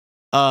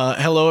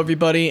Hello,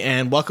 everybody,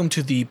 and welcome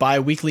to the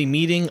bi-weekly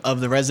meeting of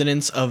the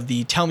residents of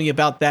the Tell Me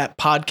About That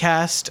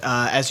podcast.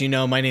 As you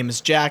know, my name is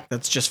Jack.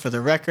 That's just for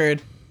the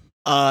record.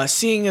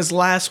 Seeing as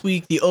last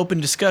week the open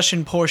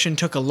discussion portion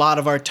took a lot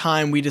of our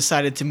time, we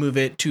decided to move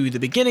it to the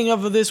beginning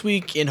of this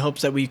week in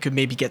hopes that we could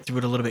maybe get through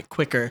it a little bit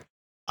quicker.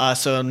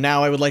 So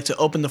now I would like to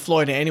open the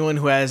floor to anyone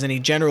who has any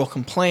general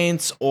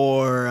complaints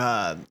or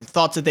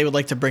thoughts that they would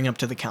like to bring up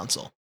to the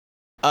council.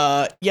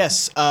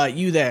 Yes,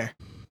 you there.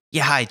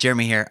 Yeah, hi,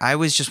 Jeremy here. I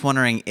was just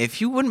wondering if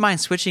you wouldn't mind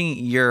switching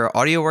your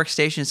audio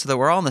workstation so that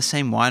we're all on the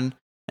same one.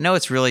 I know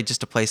it's really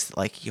just a place that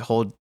like you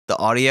hold the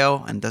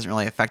audio and doesn't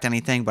really affect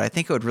anything, but I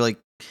think it would really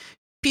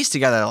piece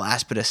together the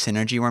last bit of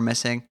synergy we're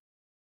missing.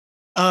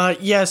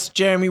 Yes,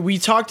 Jeremy, we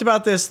talked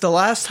about this the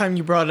last time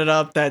you brought it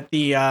up, that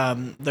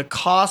the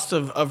cost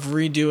of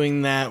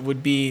redoing that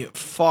would be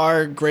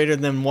far greater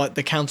than what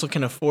the council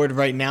can afford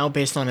right now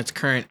based on its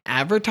current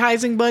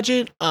advertising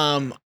budget.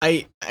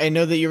 I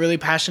know that you're really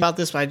passionate about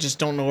this, but I just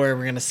don't know where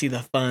we're going to see the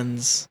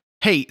funds.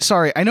 Hey,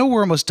 sorry, I know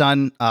we're almost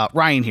done.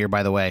 Ryan here,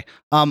 by the way.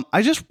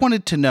 I just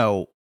wanted to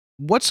know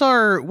what's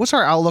our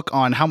outlook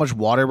on how much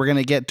water we're going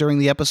to get during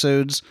the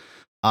episodes.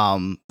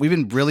 We've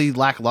been really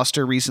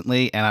lackluster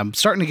recently, and I'm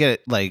starting to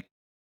get like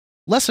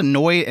less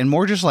annoyed and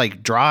more just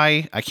like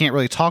dry. I can't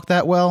really talk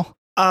that well.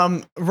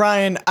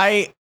 Ryan,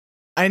 I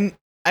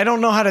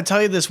don't know how to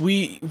tell you this.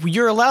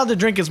 You're allowed to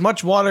drink as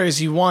much water as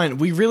you want.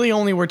 We really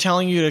only were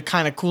telling you to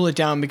kind of cool it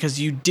down because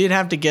you did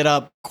have to get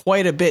up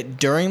quite a bit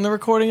during the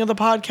recording of the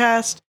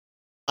podcast.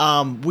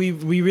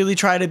 We really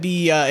try to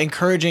be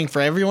encouraging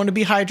for everyone to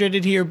be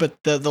hydrated here,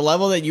 but the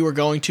level that you were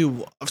going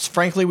to,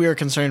 frankly, we were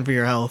concerned for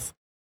your health.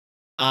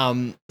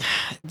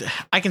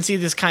 I can see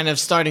this kind of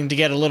starting to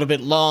get a little bit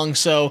long,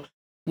 so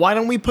why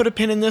don't we put a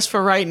pin in this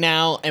for right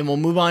now, and we'll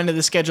move on to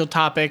the scheduled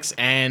topics,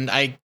 and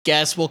I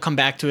guess we'll come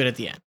back to it at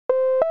the end.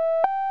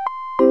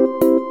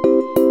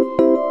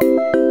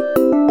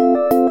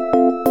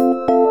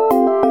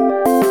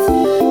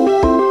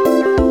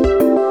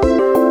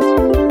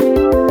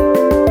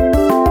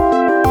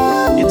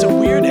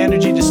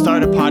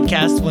 Start a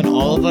podcast when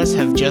all of us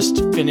have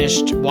just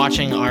finished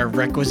watching our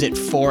requisite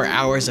 4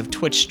 hours of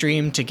Twitch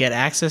stream to get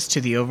access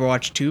to the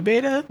Overwatch 2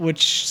 beta,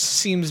 which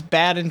seems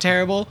bad and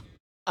terrible.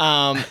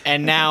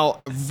 And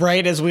now,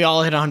 right as we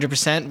all hit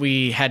 100%,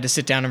 we had to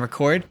sit down and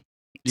record.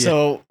 Yeah.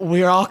 So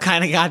we all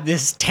kind of got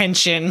this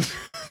tension,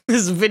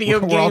 this video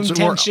game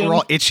tension. We're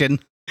all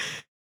itching.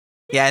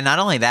 Yeah, not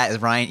only that,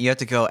 is Ryan, you have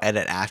to go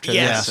edit after this.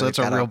 Yeah, so it's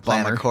a real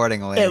bummer.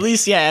 Accordingly. At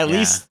least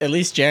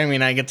Jeremy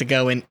and I get to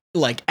go and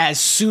like as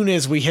soon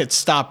as we hit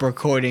stop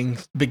recording,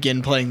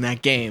 begin playing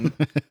that game.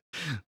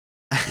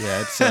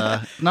 Yeah, it's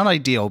not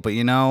ideal, but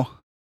you know,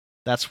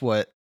 that's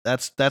what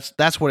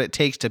it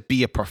takes to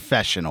be a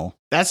professional.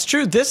 That's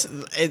true.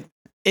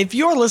 If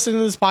you're listening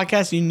to this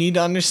podcast, you need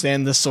to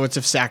understand the sorts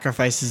of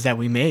sacrifices that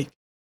we make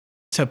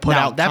to put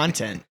out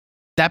content.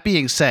 That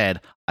being said,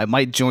 I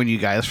might join you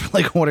guys for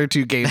like 1 or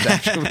 2 games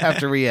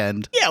after we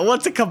end. Yeah,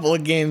 what's a couple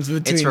of games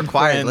between It's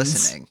required friends.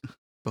 Listening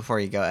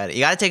before you go edit.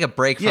 You got to take a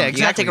break from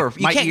exactly. You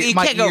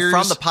can't go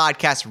from the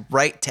podcast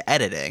right to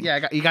editing.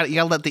 Yeah, you got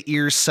to let the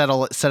ears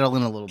settle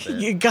in a little bit.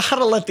 You got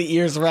to let the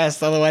ears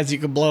rest, otherwise you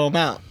could blow them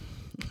out.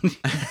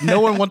 No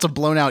one wants a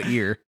blown out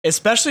ear.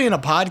 Especially in a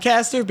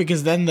podcaster,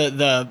 because then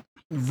the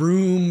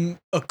room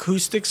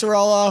acoustics are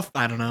all off.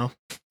 I don't know.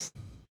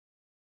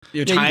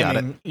 Your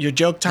timing, your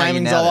joke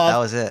timing's all off. That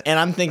was it. And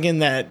I'm thinking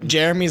that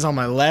Jeremy's on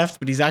my left,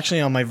 but he's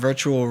actually on my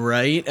virtual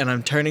right, and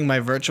I'm turning my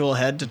virtual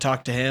head to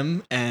talk to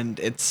him, and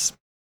it's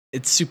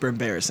super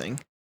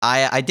embarrassing.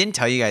 I didn't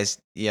tell you guys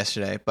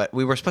yesterday, but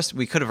we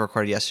could have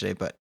recorded yesterday,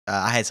 but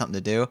I had something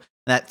to do. And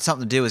that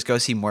something to do was go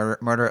see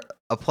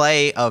a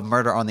play of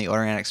Murder on the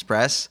Orient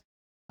Express.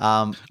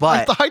 But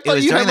I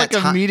thought you had like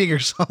a meeting or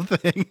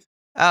something.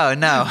 Oh,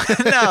 no.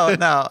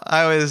 No.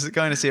 I was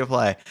going to see a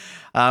play.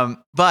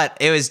 But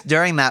it was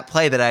during that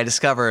play that I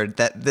discovered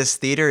that this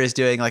theater is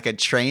doing like a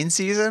train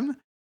season.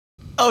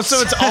 Oh,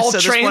 so it's all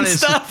train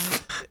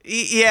stuff?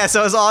 Yeah,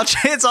 so it's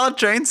all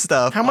train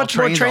stuff. How much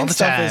more train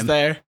stuff is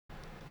there?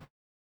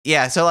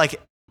 Yeah, so like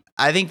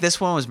I think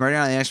this one was Murder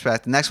on the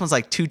Express. The next one's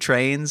like 2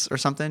 trains or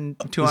something.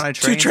 2 on a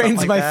train. 2 Trains,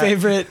 like my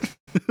favorite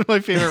rapper.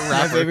 My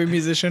favorite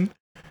musician.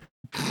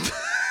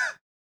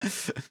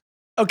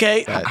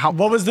 Okay,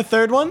 what was the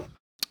third one?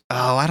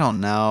 Oh, I don't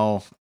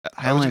know.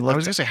 I was going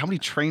to say, how many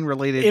train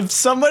related... If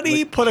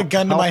somebody put a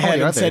gun to my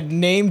head and said,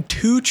 name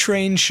 2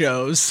 train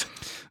shows,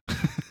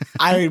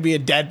 I would be a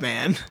dead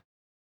man.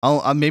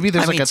 Oh, maybe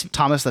there's a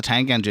Thomas the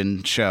Tank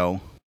Engine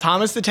show.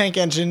 Thomas the Tank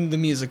Engine, the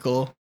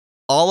musical.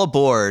 All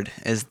Aboard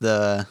is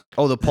the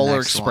Polar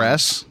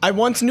Express. One. I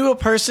once knew a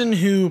person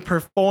who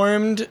was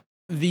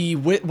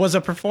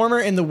a performer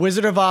in the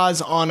Wizard of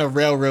Oz on a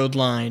railroad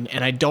line,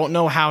 and I don't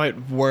know how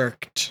it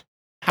worked.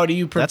 How do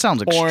you perform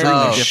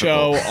a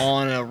show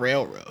on a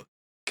railroad?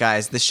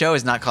 Guys, the show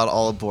is not called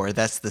All Aboard.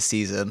 That's the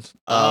season.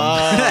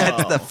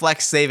 That's the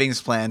Flex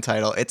Savings Plan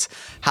title. It's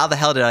How the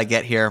Hell Did I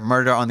Get Here?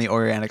 Murder on the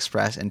Orient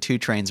Express and 2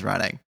 Trains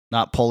Running.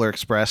 Not Polar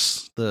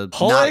Express.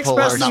 Polar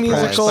Express, the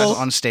musical.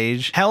 On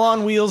stage. Hell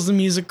on Wheels, the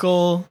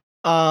musical.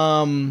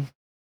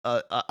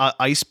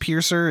 Ice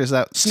Piercer? Is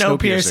that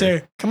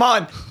Snowpiercer. Come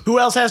on. Who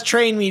else has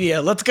train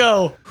media? Let's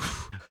go.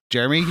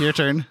 Jeremy, your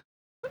turn.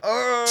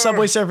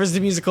 Subway Surfers the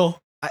musical.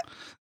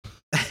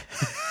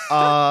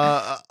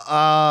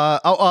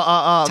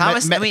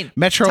 Thomas,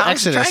 Metro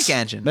Thomas the Exodus. Trank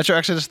Engine. Metro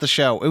Exodus, the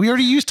show. We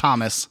already used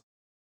Thomas.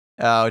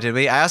 Oh, did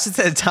we? I also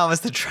said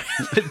Thomas the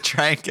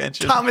Trank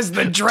Engine. Thomas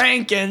the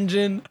Drank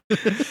Engine.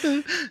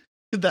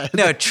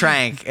 No,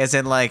 Trank, as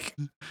in like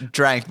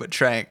drank, but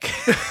Trank.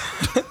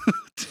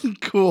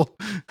 Cool.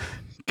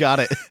 Got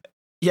it.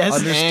 Yes,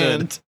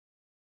 Understood.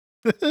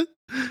 and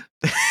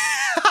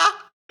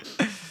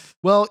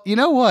Well, you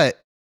know what?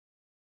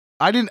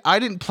 I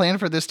didn't plan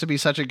for this to be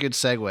such a good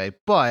segue,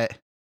 but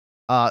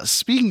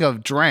speaking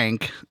of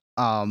drank,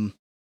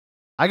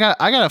 I got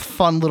a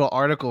fun little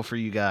article for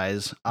you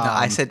guys. No,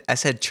 I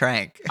said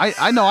Trank.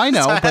 I know,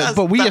 Sorry,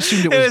 but we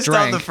assumed it was dumb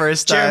drank. the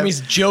first time.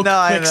 Jeremy's joke No,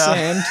 I know.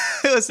 quicksand.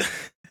 It was.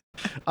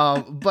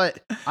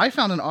 But I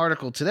found an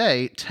article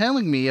today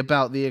telling me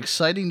about the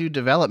exciting new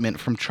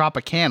development from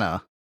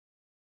Tropicana.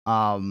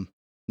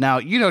 Now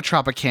you know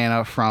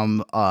Tropicana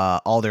from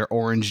all their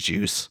orange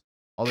juice,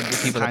 all the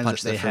different People that kinds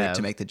punch that they the fruit have.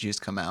 to make the juice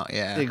come out.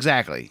 Yeah.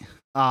 Exactly.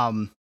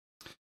 And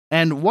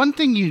one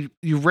thing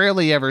you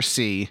rarely ever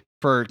see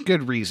for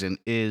good reason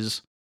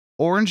is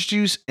orange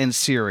juice and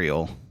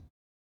cereal.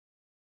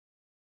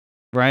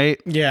 Right?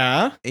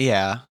 Yeah.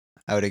 Yeah,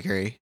 I would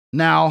agree.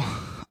 Now,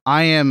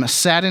 I am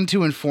saddened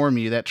to inform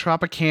you that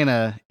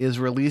Tropicana is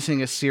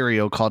releasing a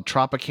cereal called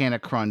Tropicana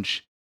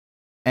Crunch,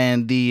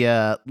 and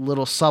the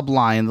little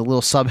subline, the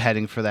little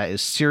subheading for that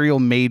is cereal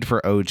made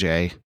for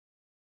OJ.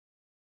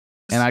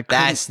 And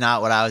That's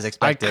not what I was I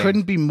expecting.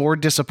 couldn't be more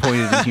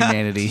disappointed in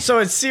humanity. So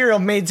it's cereal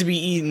made to be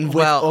eaten with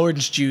Well-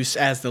 orange juice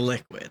as the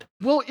liquid.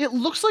 Well, it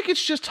looks like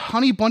it's just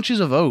honey bunches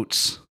of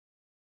oats.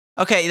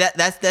 Okay,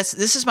 that's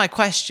this is my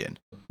question.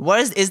 What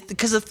is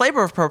because the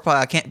flavor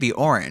profile can't be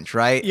orange,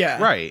 right?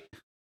 Yeah. Right.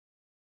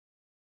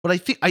 But I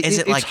think Is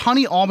it it's like-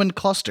 honey almond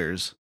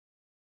clusters.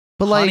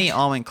 But Honey like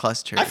almond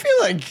cluster. I feel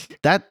like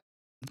that,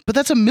 but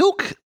that's a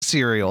milk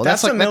cereal.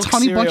 That's a milk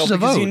honey cereal bunches of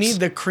because oats. you need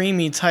the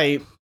creamy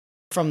type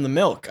from the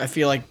milk. I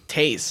feel like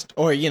taste,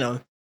 or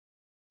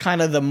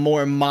kind of the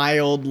more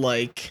mild,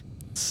 like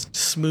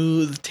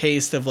smooth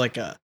taste of like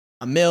a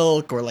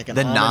milk or like an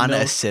the almond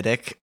milk.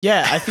 non-acidic.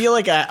 Yeah, I feel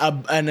like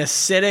an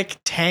acidic,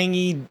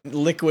 tangy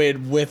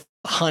liquid with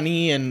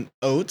honey and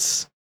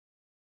oats.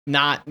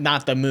 Not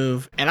the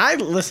move. And I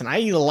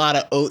eat a lot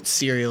of oat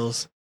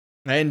cereals.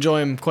 I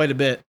enjoy them quite a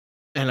bit,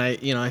 and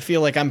I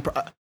feel like I'm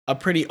a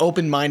pretty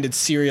open-minded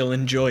cereal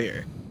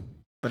enjoyer.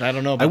 But I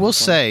don't know. About I will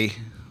this one. say,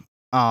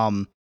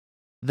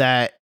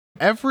 that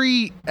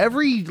every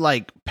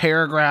like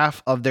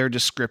paragraph of their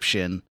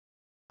description,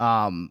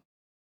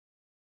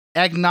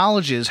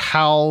 acknowledges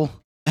how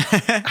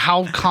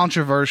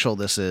controversial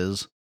this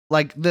is.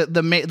 Like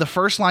the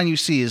first line you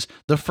see is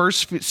the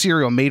first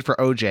cereal made for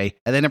OJ,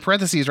 and then in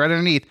parentheses right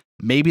underneath,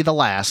 maybe the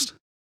last.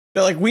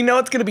 They're like, we know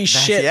it's gonna be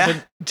shit, yeah.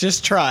 but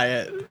just try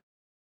it.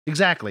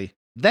 Exactly.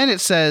 Then it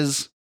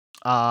says,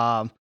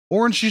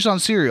 orange juice on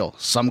cereal.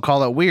 Some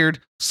call it weird.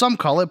 Some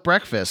call it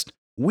breakfast.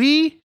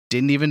 We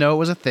didn't even know it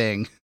was a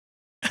thing.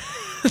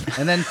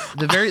 And then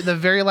the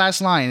very last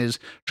line is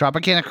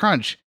Tropicana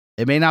Crunch.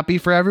 It may not be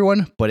for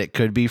everyone, but it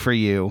could be for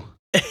you.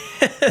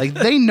 Like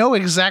they know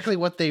exactly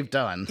what they've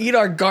done. Eat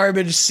our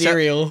garbage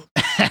cereal.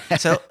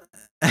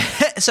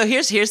 So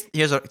here's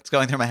what's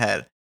going through my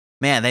head.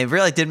 Man, they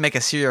really did make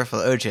a cereal for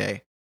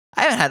OJ.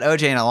 I haven't had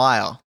OJ in a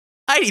while.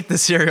 I'd eat the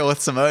cereal with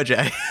some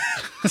OJ.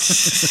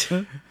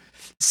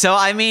 So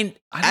I mean,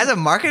 as a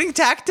marketing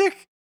tactic,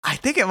 I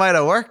think it might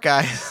have worked,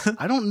 guys.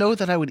 I don't know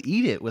that I would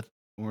eat it with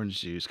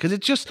orange juice because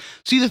it just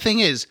the thing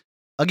is,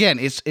 again,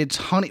 it's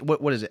honey.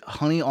 What is it?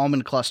 Honey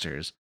almond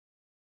clusters.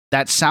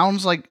 That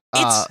sounds like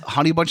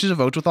honey bunches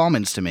of oats with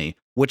almonds to me,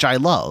 which I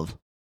love.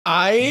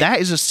 That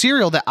is a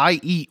cereal that I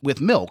eat with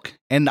milk,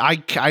 and I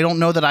don't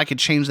know that I could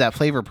change that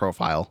flavor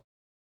profile.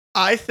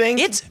 I think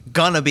It's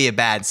gonna be a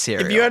bad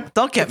cereal. if you had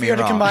Don't get if me you had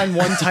wrong. to combine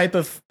one type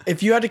of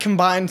if you had to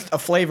combine a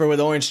flavor with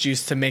orange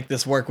juice to make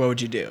this work, what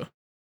would you do?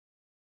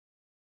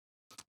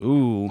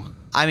 Ooh,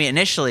 I mean,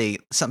 initially,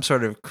 some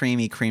sort of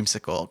creamy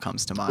creamsicle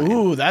comes to mind.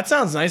 Ooh, that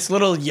sounds nice.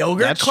 Little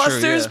yogurt That's true,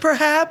 clusters, yeah.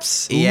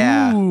 perhaps.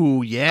 Yeah.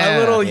 Ooh, yeah. A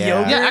little Yeah.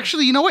 yogurt. Yeah,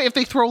 actually, you know what? If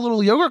they throw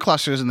little yogurt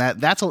clusters in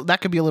that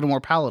could be a little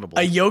more palatable.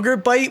 A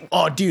yogurt bite.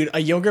 Oh, dude, a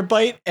yogurt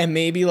bite and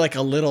maybe like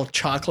a little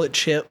chocolate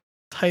chip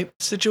type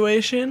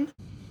situation.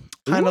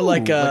 Kind of Ooh,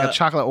 like a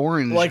chocolate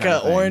orange, like kind a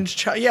of thing.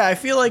 orange. Yeah, I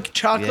feel like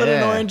chocolate and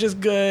Yeah. orange is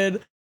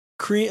good.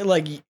 Cream,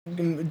 like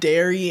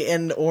dairy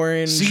and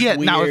orange. So yeah,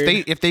 now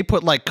weird. if they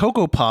put like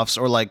Cocoa Puffs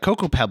or like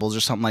Cocoa Pebbles or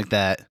something like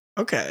that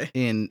okay.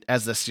 in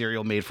as the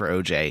cereal made for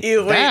OJ,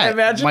 Ew, wait, that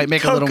imagine might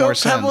make a Cocoa little more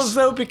Pebbles sense.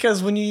 though,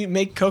 because when you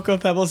make Cocoa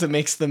Pebbles, it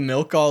makes the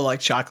milk all like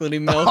chocolatey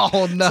milk.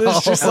 Oh no! So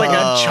it's just like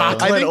Oh. a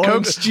chocolate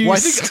orange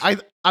juice. Well,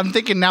 I'm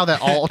thinking now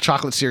that all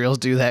chocolate cereals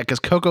do that because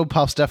Cocoa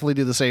Puffs definitely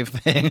do the same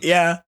thing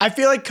Yeah, I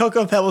feel like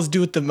Cocoa Pebbles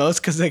do it the most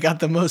because they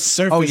got the most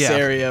surface yeah.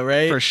 area,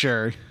 right? for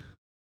sure.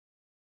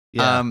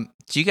 Yeah.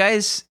 Do you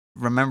guys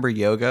remember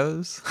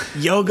Yogos?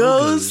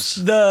 Yogos,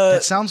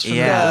 That sounds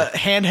familiar. Yeah. the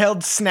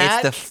handheld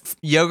snack. It's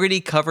the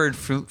yogurty covered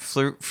fruit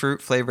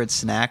flavored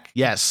snack.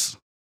 Yes.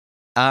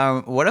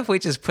 What if we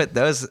just put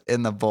those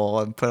in the bowl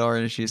and put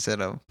orange juice in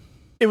them?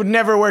 It would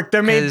never work.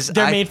 They're made. 'Cause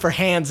They're I- made for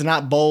hands,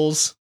 not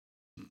bowls.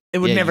 It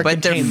would Yeah, never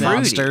But they're contain that.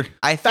 fruity. Monster.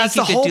 I think That's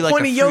you the could whole do like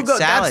point a of fruit yogurt. That's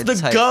salad the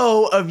type.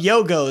 go of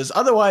Yogos.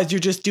 Otherwise, you're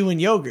just doing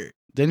yogurt.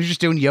 Then you're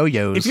just doing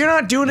yo-yos. If you're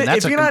not doing And it, that's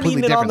if a you're not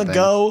completely eating it on the different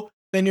go,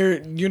 then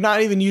you're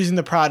not even using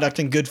the product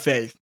in good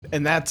faith,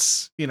 and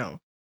that's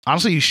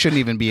Honestly, you shouldn't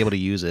even be able to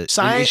use it.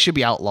 Science- It should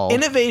be outlawed.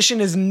 innovation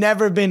has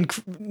never been.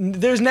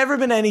 There's never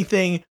been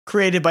anything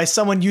created by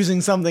someone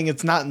using something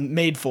it's not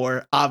made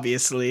for.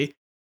 Obviously,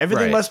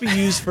 everything Right. must be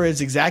used for its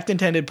exact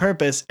intended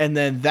purpose, and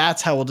then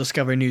that's how we'll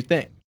discover new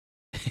things.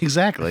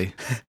 Exactly.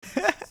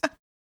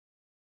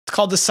 It's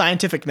called the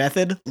scientific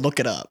method. Look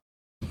it up.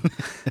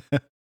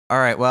 All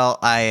right. Well,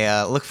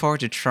 I look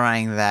forward to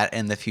trying that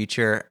in the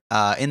future.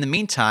 In the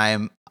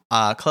meantime,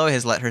 Chloe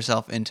has let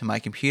herself into my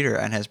computer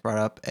and has brought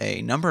up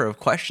a number of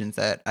questions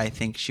that I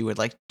think she would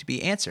like to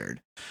be answered.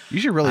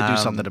 You should really do Um,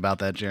 something about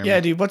that, Jeremy. Yeah,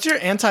 dude. What's your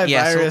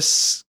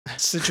antivirus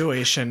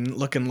situation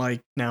looking like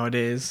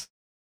nowadays?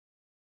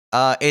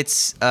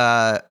 It's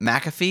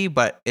McAfee,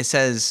 but it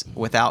says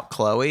without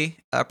Chloe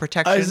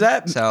protection. is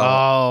that- so?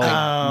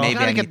 Oh, maybe you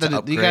gotta I get need to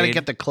the you gotta upgrade.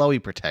 get the Chloe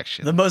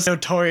protection. The most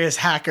notorious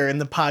hacker in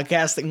the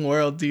podcasting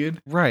world,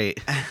 dude. Right.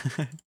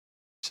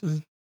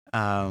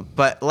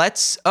 But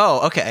let's.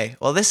 Oh, okay.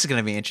 Well, this is going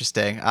to be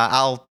interesting.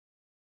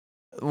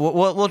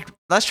 We'll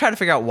let's try to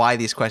figure out why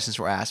these questions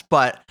were asked.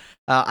 But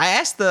I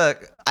asked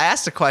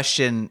the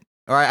question,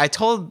 or I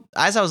told,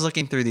 as I was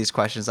looking through these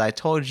questions, I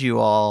told you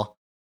all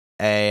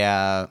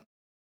a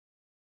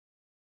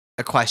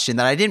question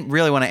that I didn't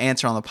really want to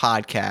answer on the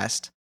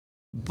podcast,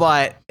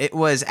 but it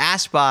was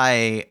asked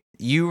by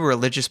You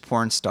Religious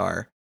Porn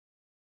Star,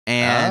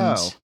 and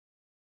Oh.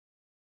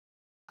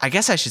 I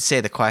guess I should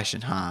say the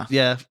question, huh?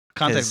 Yeah.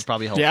 Context 'Cause- is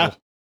probably helpful. Yeah.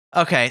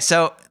 Okay,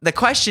 so the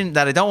question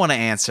that I don't want to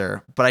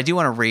answer, but I do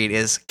want to read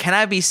is, can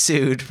I be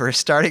sued for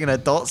starting an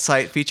adult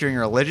site featuring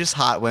religious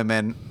hot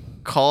women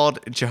called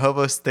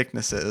Jehovah's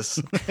Thicknesses?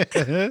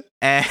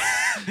 and,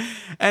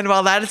 and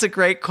while that is a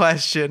great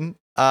question,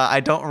 I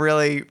don't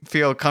really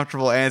feel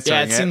comfortable answering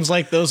Yeah, it seems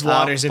like those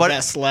waters are but-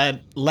 best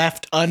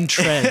left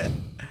untread.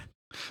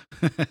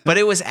 But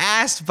it was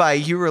asked by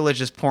You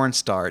Religious Porn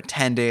Star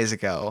 10 days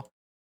ago.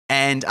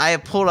 And I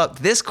have pulled up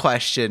this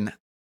question.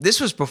 This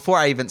was before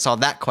I even saw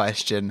that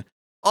question.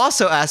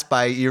 Also asked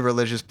by You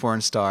Religious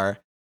Porn Star.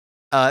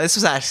 This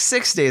was asked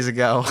 6 days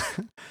ago.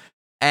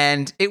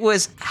 And it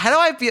was, how do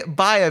I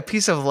buy a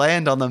piece of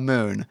land on the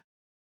moon?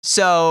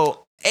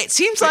 So it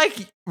seems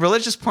like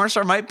Religious Porn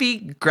Star might be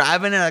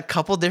grabbing in a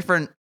couple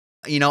different,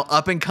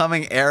 up and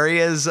coming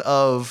areas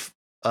of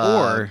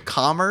Or-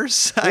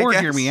 commerce. Or I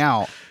guess. hear me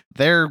out.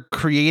 They're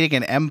creating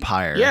an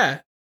empire. Yeah.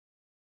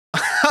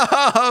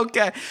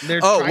 Okay. They're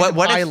Oh, trying what- to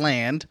what buy if-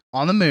 land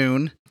on the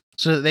moon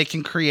so that they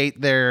can create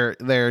their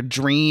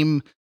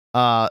dream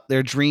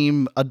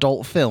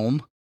adult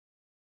film,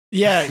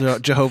 Yeah.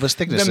 Jehovah's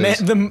Thicknesses.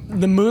 The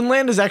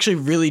Moonland is actually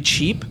really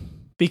cheap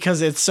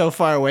because it's so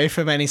far away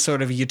from any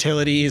sort of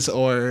utilities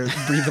or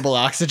breathable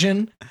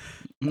oxygen.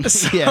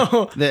 So,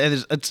 Yeah.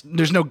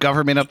 There's no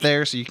government up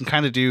there, so you can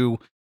kind of do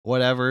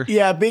whatever.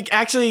 yeah, big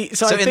actually.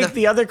 So So I in think the-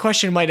 the other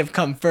question might have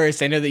come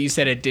first. I know that you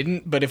said it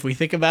didn't, but if we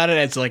think about it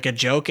as like a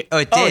joke, Oh,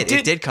 it did.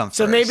 It did come first.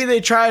 So maybe they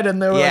tried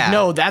and they were Yeah. like,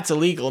 "No, that's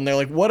illegal." And they're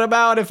like, "What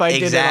about if I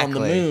did it on the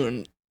Exactly.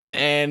 moon?"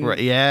 And Right,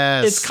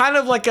 yes. it's kind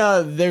of like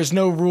there's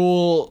no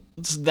rule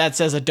that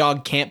says a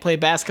dog can't play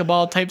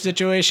basketball type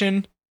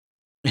situation.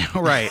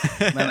 right.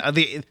 Man,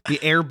 the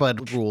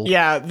Airbud rule.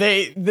 Yeah,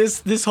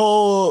 this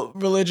whole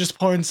religious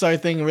porn star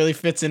thing really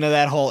fits into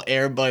that whole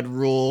Airbud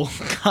rule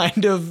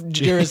kind of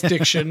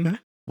jurisdiction.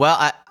 Well,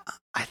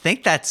 I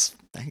think I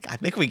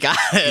think we got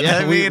it. Yeah,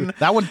 I mean,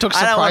 that one took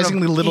I don't wanna-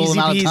 surprisingly little Easy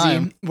amount of peasy.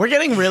 time. We're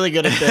getting really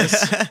good at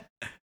this.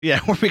 Yeah,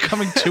 we're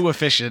becoming too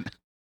efficient.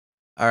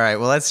 all right.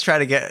 Well, let's try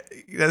to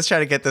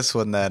get this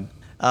one then.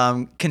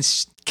 Can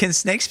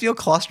snakes feel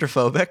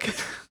claustrophobic?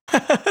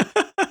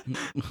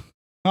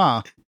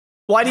 Huh.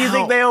 Why do you Now-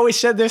 think they always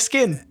shed their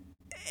skin?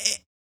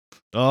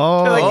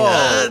 Oh. They're like,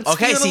 Oh, it's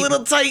okay, feeling see- a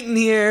little tight in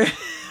here.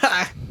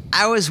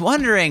 I was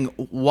wondering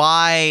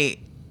why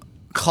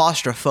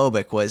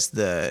claustrophobic was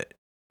the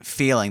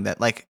feeling that,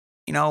 like,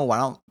 why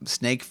don't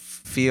snake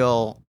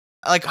feel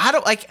like,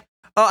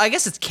 oh, I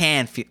guess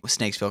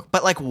snakes feel,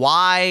 but like,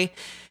 why?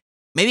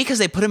 Maybe because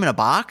they put them in a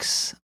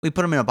box. We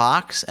put them in a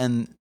box,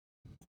 and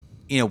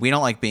we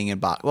don't like being in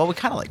box. Well, we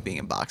kind of like being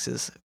in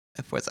boxes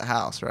if it's a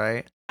house,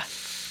 right?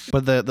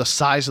 But the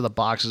size of the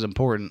box is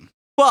important.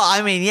 Well,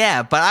 I mean,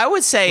 yeah, but I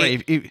would say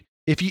Right,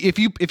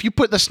 if you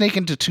put the snake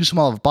into too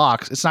small of a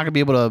box, it's not gonna be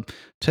able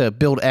to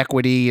build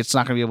equity. It's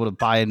not gonna be able to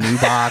buy a new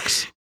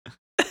box.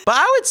 But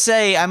I would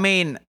say, I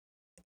mean,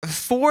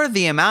 for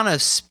the amount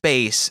of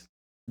space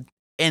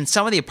in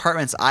some of the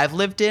apartments I've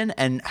lived in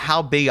and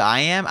how big I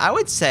am, I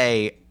would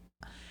say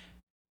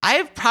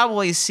I've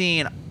probably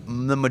seen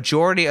the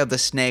majority of the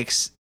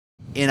snakes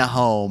in a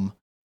home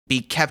be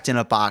kept in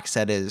a box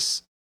that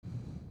is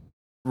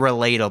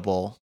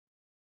relatable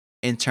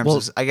in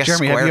terms of, I guess,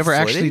 Jeremy, have square you ever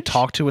actually footage?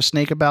 talked to a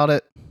snake about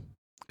it?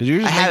 Because you're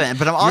I just haven't,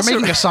 but I'm also you're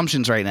making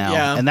assumptions right now,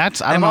 Yeah. and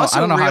that's I I'm don't know. also I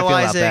don't know how I feel about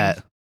realizing-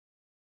 that.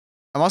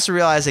 I'm also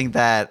realizing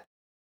that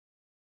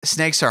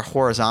snakes are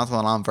horizontal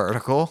and I'm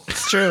vertical.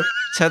 It's true.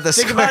 So the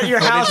Think square about your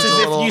footage house is as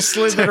a if little- you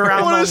slithered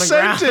around What on a the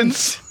ground.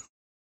 sentence!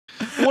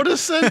 What a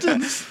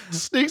sentence!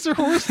 Snakes are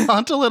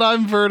horizontal and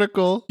I'm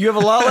vertical. You have a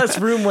lot less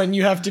room when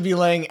you have to be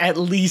laying at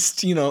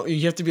least, you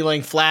have to be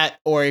laying flat,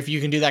 or if you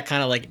can do that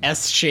kind of like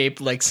S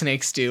shape like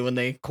snakes do when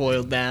they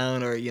coil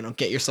down, or,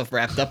 get yourself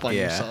wrapped up on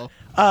Yeah. yourself.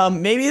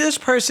 Maybe this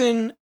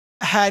person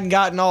had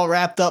gotten all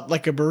wrapped up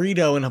like a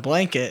burrito in a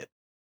blanket,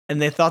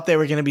 and they thought they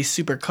were going to be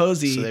super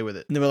cozy. So they were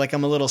the, And they were like,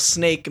 I'm a little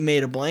snake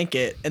made of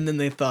blanket. And then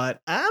they thought,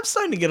 I'm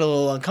starting to get a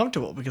little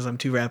uncomfortable because I'm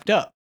too wrapped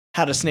up.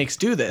 How do snakes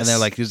do this? and they're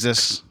like, is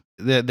this?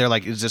 They're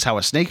like, is this how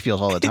a snake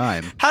feels all the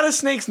time? how do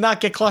snakes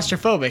not get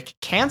claustrophobic?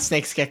 Can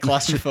snakes get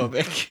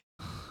claustrophobic?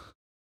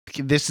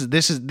 this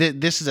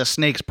is a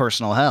snake's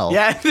personal hell.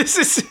 Yeah, this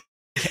is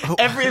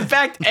in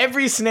fact,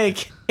 every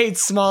snake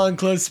hates small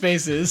enclosed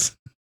spaces.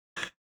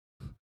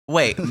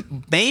 Wait,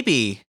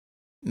 maybe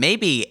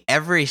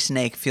every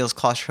snake feels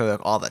claustrophobic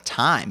all the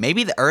time.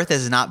 Maybe the earth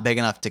is not big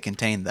enough to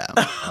contain them.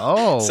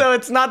 Oh, So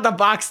it's not the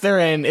box they're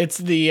in, it's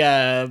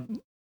the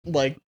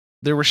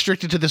they're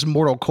restricted to this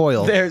mortal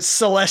coil. their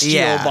celestial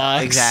yeah,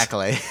 box.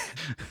 exactly.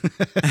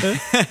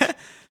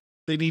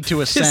 They need to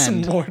This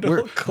ascend. mortal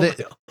We're- coil.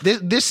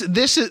 This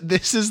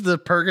is the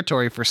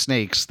purgatory for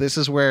snakes. This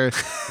is where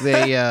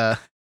they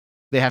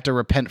have to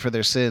repent for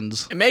their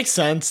sins. It makes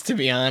sense, to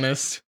be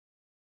honest.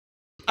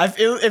 I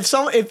feel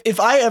if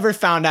I ever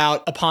found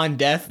out upon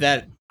death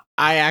that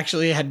I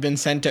actually had been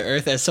sent to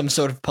Earth as some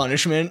sort of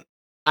punishment,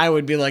 I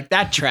would be like,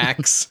 that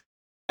tracks.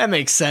 That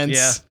makes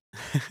sense.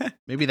 Yeah.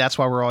 Maybe that's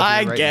why we're all here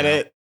I right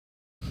get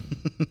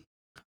now.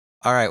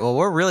 All right, well,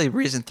 we're really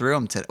breezing through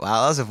them today.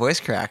 Wow, that was a voice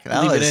crack.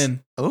 That Leave was, it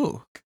in.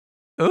 Ooh,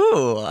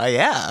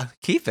 yeah,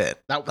 keep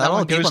it. That Let all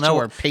one the goes people to know.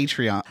 our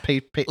Patreon.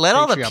 Let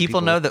all the Patreon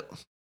people know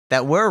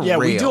that we're Yeah, real.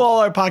 we do all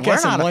our podcasts We're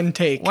in not one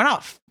take. We're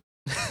not.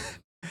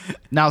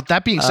 Now,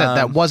 that being said,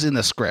 that Um, was in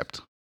the script.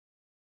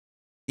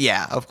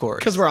 Yeah, of course.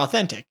 Because we're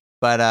authentic.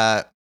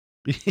 But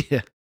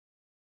Yeah.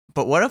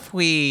 but what if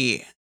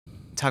we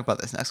talk about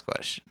this next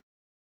question?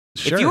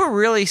 Sure. If you were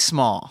really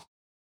small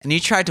and you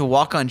tried to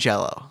walk on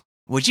Jello,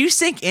 would you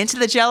sink into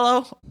the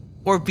Jello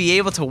or be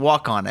able to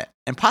walk on it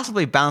and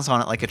possibly bounce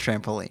on it like a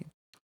trampoline?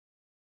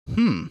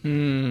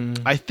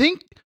 I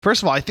think,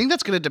 first of all, I think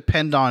that's going to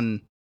depend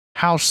on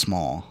how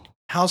small.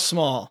 How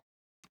small?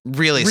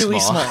 Really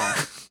small.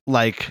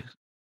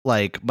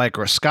 Like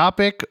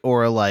microscopic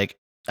or like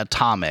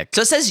atomic.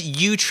 So it says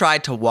you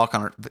tried to walk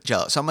on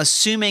Jello. So I'm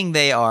assuming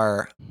they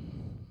are.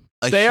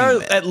 They are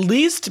human. at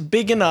least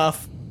big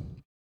enough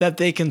that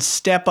they can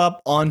step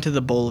up onto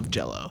the bowl of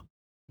Jello.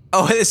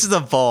 Oh, this is a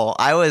bowl.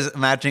 I was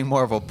imagining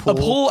more of a pool. A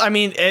pool. I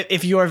mean,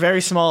 if you are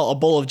very small, a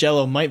bowl of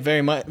Jello might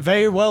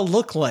very well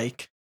look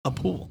like a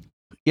pool.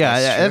 Yeah,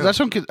 That's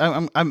true. that's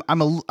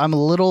what I'm a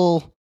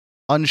little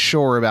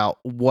unsure about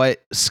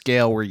what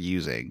scale we're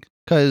using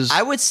because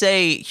I would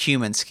say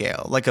human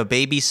scale, like a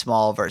baby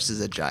small versus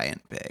a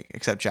giant big.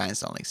 Except giants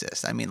don't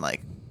exist. I mean,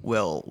 like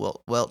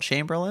Wilt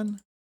Chamberlain,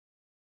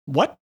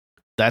 What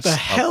that's the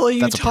hell are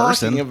you that's a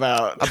person. talking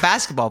about? a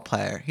basketball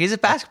player. He's a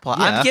basketball.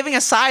 Yeah. I'm giving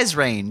a size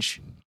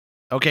range.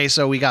 Okay,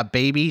 so we got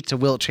baby to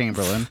Wilt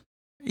Chamberlain.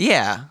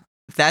 Yeah,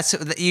 that's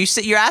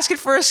you're asking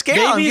for a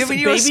scale. I'm giving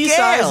you a baby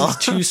scale.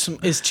 size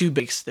is too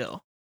big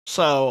still.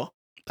 So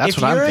That's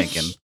if what I'm you're a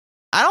thinking.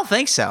 I don't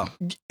think so.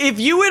 if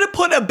you were to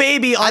put a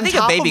baby on think a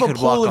top baby of a could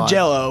pool walk of on.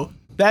 Jello,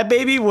 that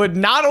baby would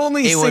not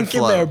only It would sink in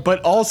float. there,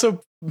 but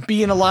also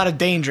be in a lot of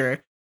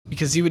danger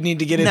because you would need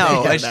to get in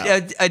No,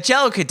 there. a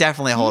Jello could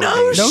definitely hold No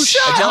a baby.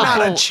 shot. A Jello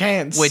Not a pool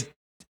chance. would.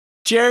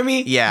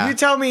 Jeremy, Yeah. you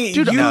tell me,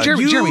 Dude, you,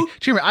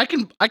 Jeremy,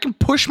 I can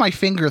push my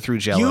finger through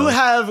Jello. you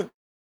have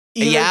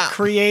either Yeah.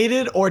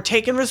 created or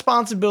taken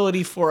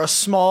responsibility for a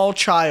small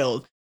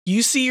child.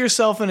 You see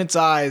yourself in its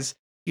eyes.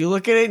 You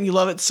look at it and you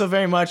love it so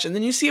very much, and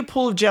then you see a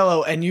pool of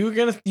Jello, and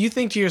you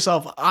think to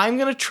yourself, "I'm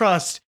gonna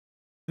trust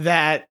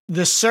that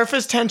the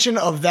surface tension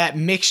of that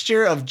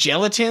mixture of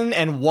gelatin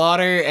and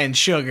water and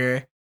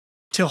sugar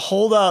to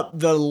hold up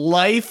the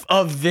life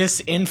of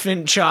this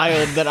infant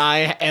child that I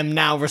am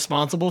now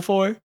responsible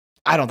for."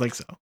 I don't think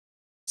so.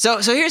 So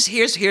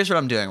here's what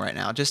I'm doing right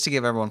now, just to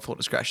give everyone full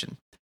discretion.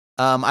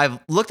 I've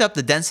looked up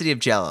the density of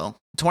Jello,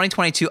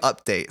 2022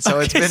 update. So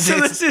it's Okay, been, so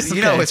it's, this is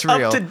you know, it's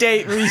real. up to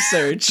date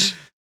research.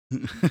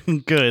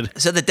 Good.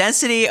 So the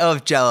density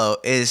of Jello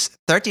is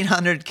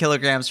 1,300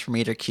 kilograms per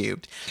meter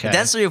cubed. Okay. The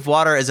density of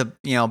water is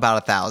about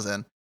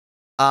 1,000.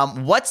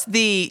 What's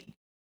the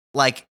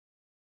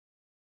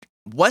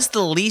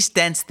least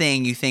dense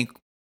thing you think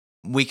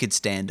we could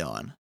stand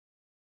on?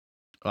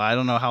 Well, I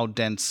don't know how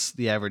dense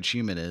the average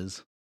human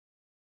is.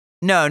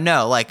 No,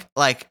 like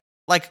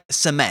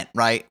cement,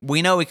 right?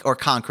 We know or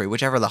concrete,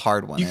 whichever the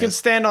hard one You is. can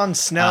stand on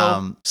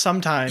snow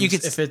sometimes you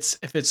could if it's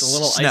a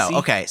little snow. icy.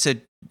 Okay, so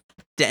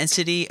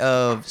density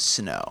of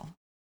snow.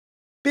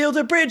 Build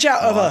a bridge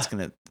out of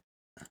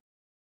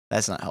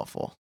That's not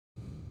helpful.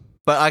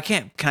 But I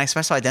can't. Can I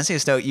specify density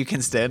of snow you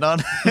can stand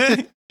on?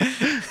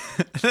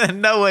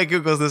 No way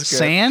Google's this good.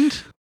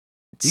 Sand?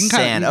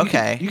 Sand.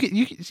 Okay.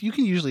 You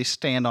can usually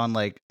stand on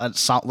like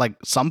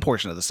some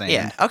portion of the sand.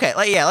 Yeah. Okay.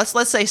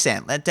 Let's say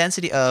sand.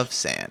 Density of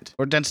sand.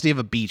 Or density of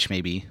a beach,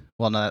 maybe.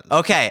 Well, not.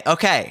 Okay.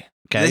 Okay,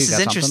 This you is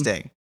got interesting.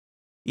 something?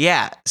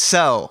 Yeah.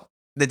 So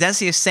the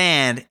density of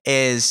sand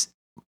is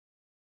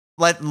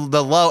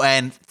the low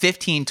end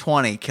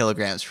 15-20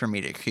 kilograms per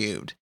meter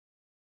cubed.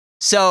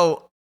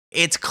 So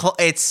it's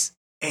close.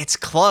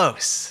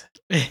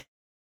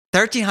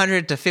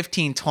 1,300 to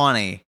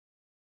 1,520.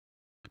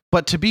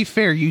 But to be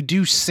fair, you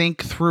do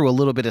sink through a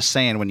little bit of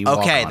sand when you walk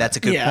Okay, on that's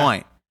it. a good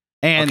point.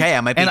 And okay,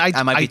 I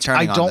might be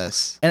turning on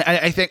this. And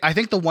I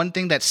think the one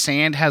thing that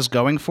sand has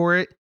going for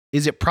it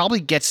is it probably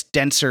gets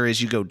denser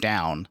as you go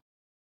down.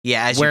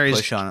 Yeah, as Whereas you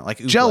push on it, like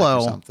Jell-O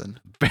or something.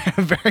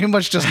 Very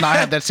much does not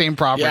have that same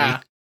property.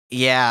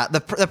 Yeah. The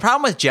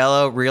problem with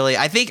Jell-O, really,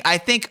 I think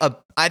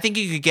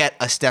you could get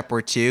a step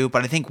or two,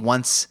 but I think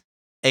once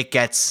it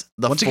gets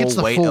the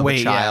full weight of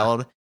a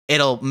child,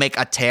 it'll make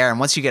a tear. And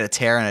once you get a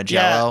tear in a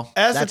Jell-O,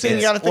 that's the thing.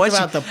 You got to think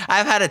about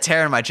I've had a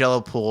tear in my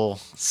Jell-O pool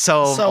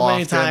so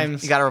many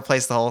times. You got to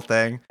replace the whole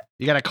thing.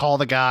 You got to call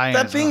the guy.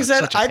 That being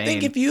said, I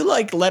think if you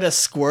like let a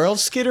squirrel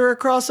skitter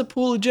across a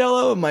pool of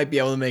Jell-O, it might be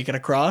able to make it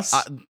across.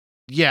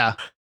 Yeah,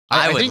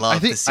 I would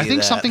love to see I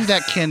think that. something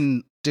that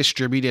can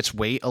distribute its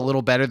weight a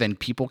little better than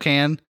people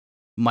can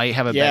might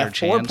have a better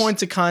chance. 4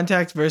 points of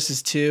contact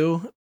versus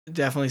 2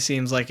 definitely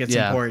seems like it's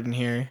important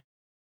here.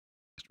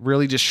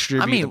 Really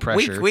distribute the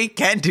pressure. We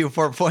can do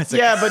 4 points.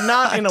 Yeah, but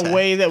not in a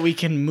way that we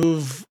can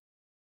move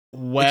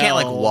well. We can't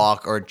like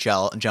walk or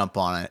jump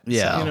on it.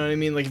 Yeah. So. You know what I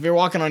mean? Like if you're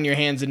walking on your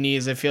hands and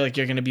knees, I feel like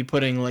you're going to be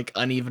putting like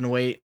uneven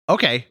weight.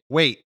 Okay,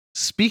 wait.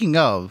 Speaking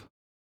of,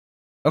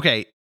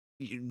 okay,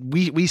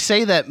 we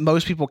say that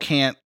most people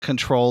can't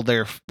control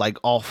their like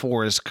all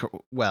fours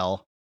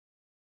well.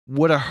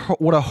 Would a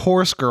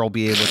horse girl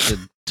be able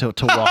to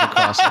walk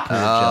across the pool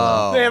of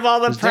Jell-O? They have all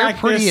the 'Cause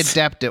practice. they're pretty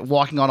adept at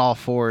walking on all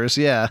fours.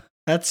 Yeah.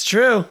 That's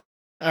true.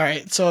 All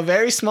right, so a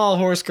very small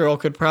horse girl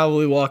could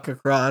probably walk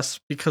across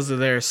because of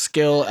their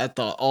skill at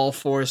the all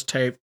fours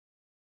type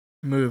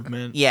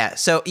movement. Yeah.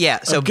 So a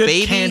good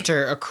baby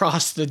canter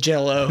across the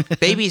Jell-O.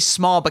 baby's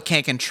small but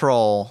can't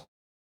control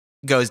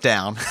goes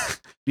down.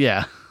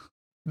 Yeah.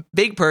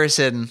 Big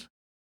person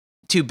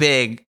too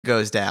big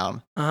goes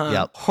down.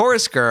 Yep.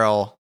 Horse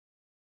girl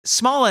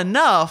small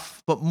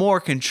enough but more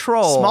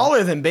control.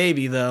 Smaller than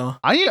baby though.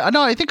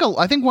 I think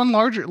one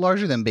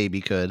larger than baby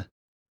could.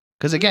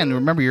 Because again,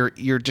 remember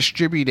you're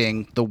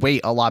distributing the weight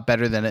a lot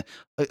better than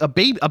a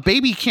baby. A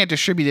baby can't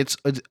distribute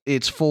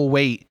its full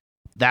weight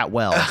that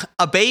well.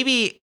 A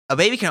baby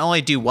can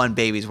only do one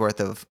baby's worth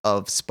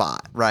of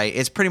spot, right?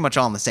 It's pretty much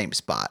all in the same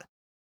spot.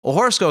 A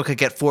horse girl could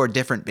get 4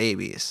 different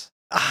babies.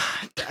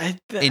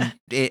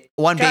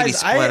 One baby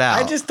split out.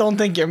 I just don't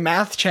think your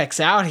math checks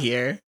out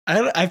here.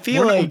 I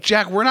feel like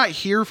Jack, we're not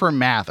here for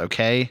math,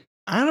 okay?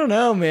 I don't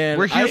know, man.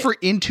 We're here for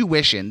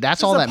intuition.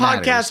 That's all that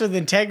matters. It's a podcast with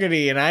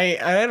integrity, and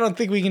I don't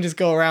think we can just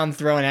go around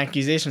throwing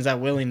accusations at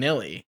willy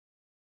nilly.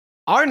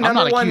 Our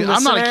number one listener,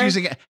 I'm not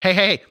accusing.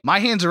 Hey, my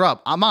hands are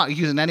up. I'm not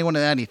accusing anyone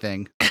of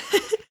anything.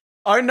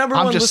 Our number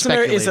one listener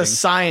is a speculating.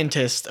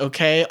 scientist.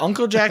 Okay,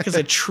 Uncle Jack is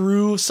a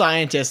true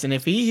scientist, and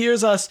if he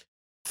hears us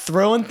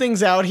throwing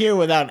things out here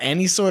without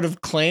any sort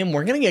of claim,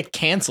 we're gonna get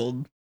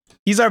canceled.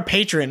 He's our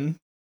patron.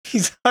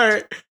 He's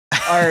our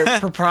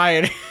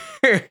proprietor.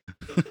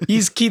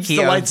 He keeps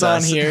the lights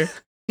on here.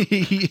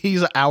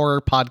 He's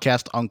our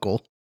podcast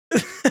uncle.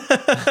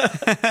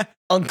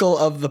 Uncle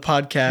of the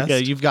podcast. Yeah,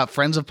 you've got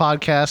friends of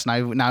podcasts.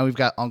 Now we've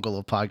got uncle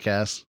of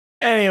podcasts.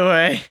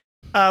 Anyway,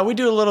 we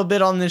do a little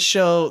bit on this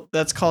show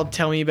that's called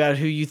Tell Me About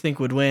Who You Think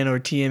Would Win, or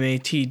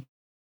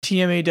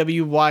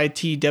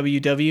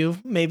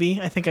TMAWYTWW, maybe.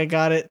 I think I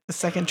got it the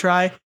second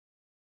try.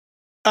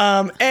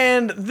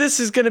 And this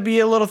is going to be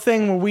a little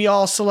thing where we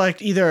all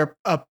select either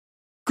a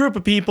group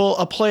of people,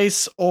 a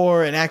place,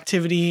 or an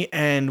activity,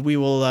 and we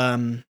will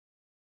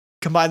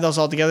combine those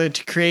all together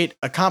to create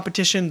a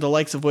competition, the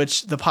likes of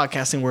which the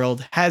podcasting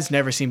world has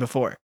never seen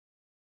before.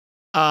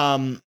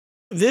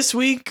 This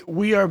week,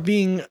 we are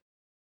being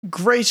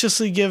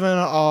graciously given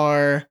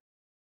our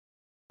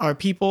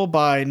people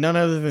by none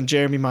other than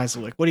Jeremy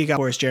Meiselick. What do you got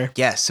for us, Jer?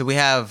 Yes, so we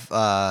have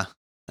a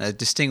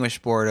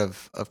distinguished board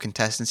of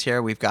contestants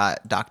here. We've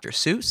got Dr.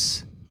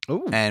 Seuss,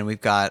 Ooh. and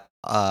we've got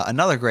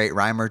another great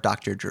rhymer,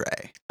 Dr.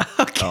 Dre.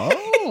 Okay.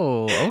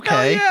 Oh,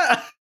 okay.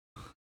 Hell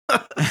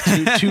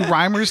yeah. two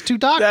rhymers, 2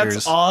 doctors.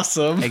 That's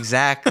awesome.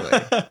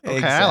 Exaczy.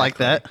 Okay, I like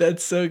that.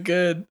 That's so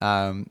good.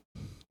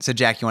 So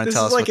Jack, you want to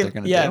tell us what they're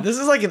going to do? Yeah, this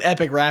is like an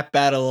epic rap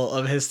battle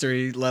of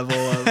history level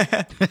of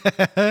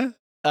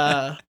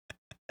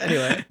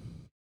anyway.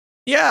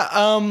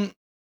 Yeah,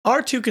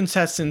 our 2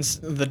 contestants,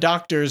 the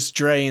doctors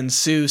Dre and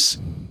Seuss,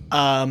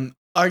 are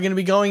going to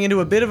be going into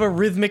a bit of a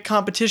rhythmic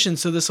competition,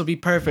 so this will be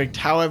perfect.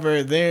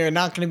 However, they're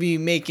not going to be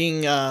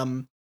making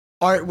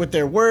art with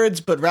their words,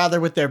 but rather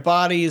with their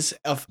bodies.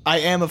 I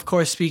am, of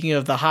course, speaking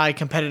of the high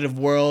competitive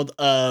world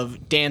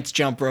of dance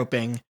jump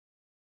roping.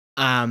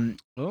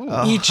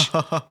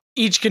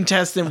 Each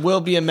contestant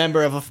will be a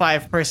member of a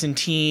 5-person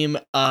team,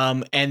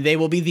 and they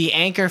will be the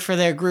anchor for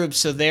their group.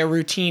 So their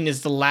routine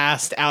is the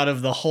last out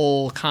of the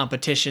whole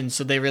competition.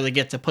 So they really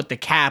get to put the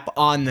cap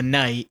on the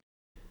night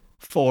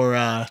for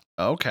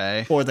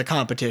the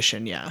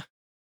competition. Yeah,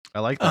 I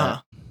like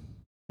that.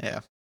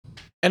 Yeah.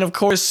 And of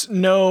course,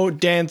 no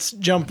dance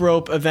jump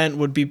rope event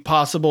would be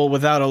possible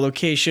without a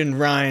location.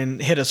 Ryan,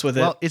 hit us with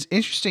it. Well, it's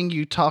interesting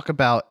you talk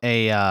about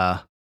a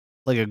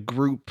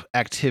group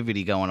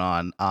activity going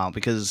on,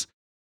 because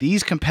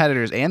these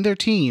competitors and their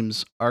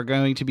teams are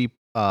going to be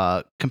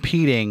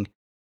competing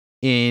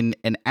in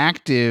an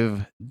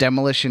active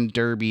demolition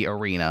derby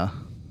arena.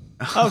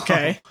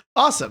 Okay,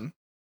 awesome.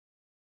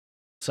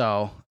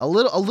 So a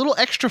little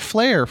extra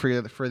flair for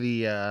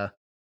the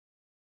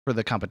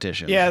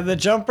competition. Yeah, the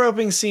jump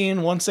roping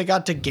scene once they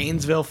got to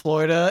Gainesville,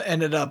 Florida,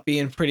 ended up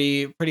being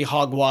pretty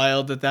hog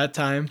wild at that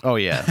time. Oh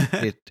yeah,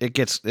 they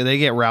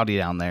get rowdy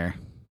down there.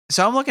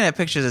 So I'm looking at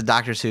pictures of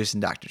Dr. Seuss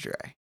and Dr.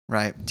 Dre,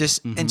 right?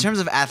 Just in terms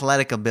of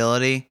athletic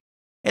ability,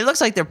 it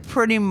looks like they're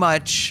pretty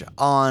much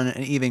on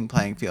an even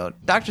playing field.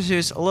 Dr.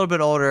 Seuss, a little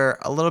bit older,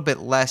 a little bit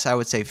less, I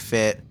would say,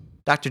 fit.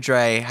 Dr.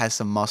 Dre has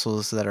some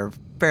muscles that are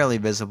fairly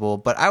visible,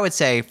 but I would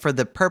say for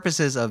the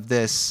purposes of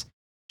this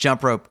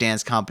jump rope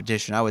dance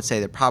competition, I would say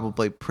they're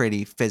probably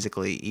pretty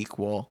physically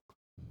equal.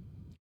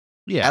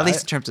 Yeah, at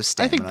least in terms of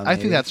stamina. I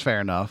think that's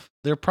fair enough.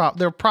 They're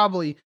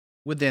probably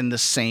within the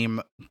same,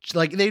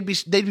 like they'd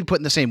be put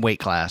in the same weight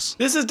class.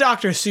 This is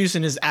Dr. Seuss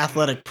in his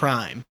athletic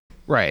prime.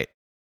 Right.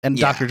 And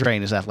Yeah. Dr. Dre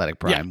in his athletic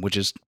prime, which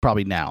is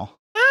probably now.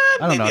 I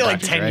don't Maybe know, like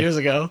Dr. 10 Dre. years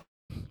ago.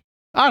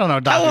 I don't know, How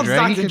Dr. old's Dre. He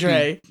Dr. could be-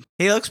 Dre?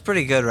 He looks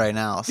pretty good right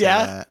now. I'll say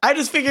Yeah, that. I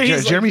just figured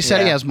he's Jeremy like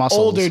said he yeah, has muscles.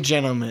 older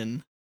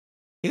gentleman.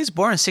 He was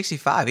born in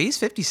 65. He's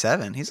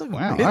 57. He's looking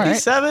Wow, pretty all right.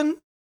 57?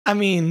 I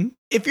mean,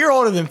 if you're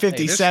older than there's-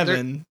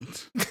 57,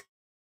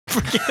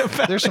 forget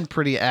about There's it. some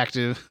pretty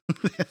active.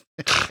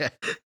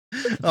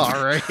 All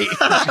right.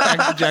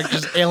 Jack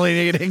just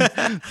alienating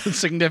a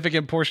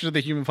significant portion of the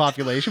human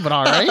population, but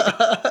all right.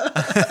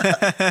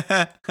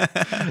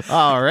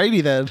 All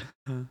righty then.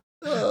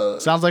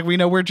 Sounds like we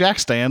know where Jack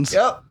stands.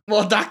 Yep.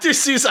 Well, Dr.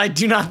 Seuss, I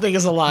do not think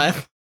is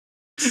alive.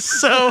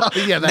 So,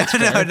 Yeah, that's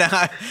fair. no.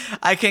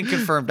 I can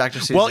confirm Dr.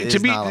 Seuss Well, is to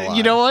be, not alive.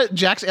 you know what?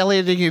 Jack's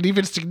alienating an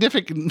even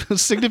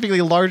significantly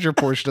larger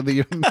portion of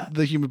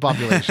the human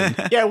population.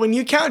 yeah, when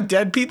you count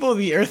dead people,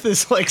 the Earth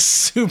is like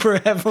super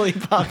heavily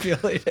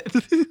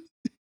populated.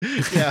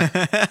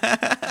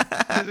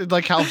 Yeah,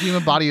 like how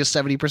human body is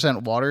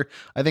 70% water.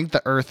 I think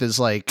the Earth is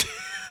like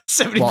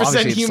 70% well,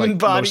 obviously it's, human like,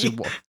 body.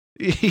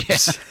 mostly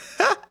yes.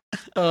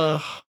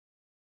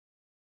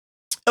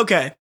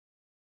 Okay.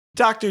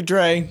 Dr.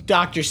 Dre,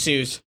 Dr.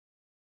 Seuss.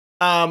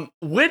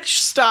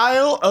 Which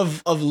style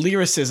of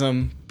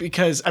lyricism,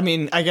 because I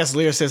mean, I guess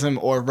lyricism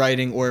or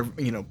writing or,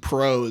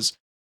 prose,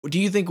 do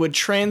you think would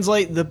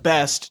translate the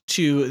best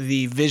to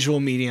the visual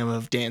medium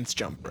of dance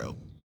jump rope?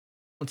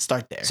 Let's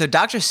start there. So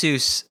Dr.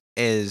 Seuss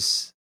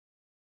is,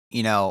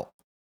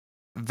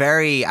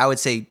 very, I would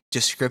say,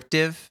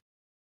 descriptive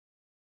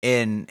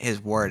in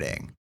his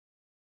wording.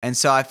 And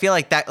so I feel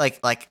like that,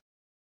 like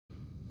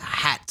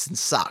hats and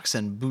socks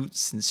and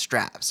boots and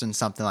straps and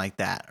something like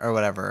that or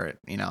whatever,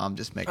 I'm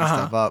just making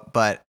stuff up.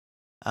 But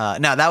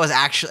no, that was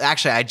actually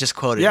I just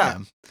quoted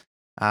him.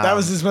 That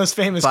was his most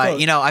famous But,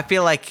 quote. I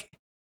feel like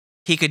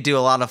he could do a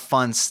lot of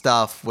fun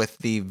stuff with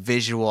the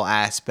visual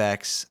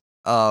aspects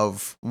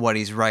of what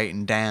he's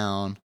writing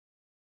down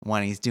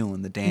when he's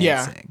doing the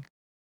dancing.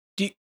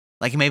 Yeah.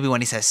 Like maybe when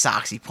he says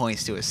socks, he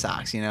points to his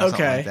socks, something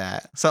Okay. like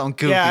that. Something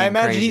goofy. Yeah, I and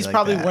imagine crazy he's like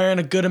probably that. wearing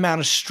a good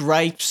amount of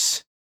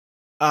stripes.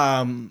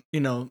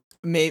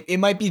 It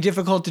might be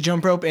difficult to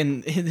jump rope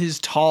in his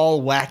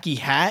tall, wacky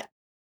hat.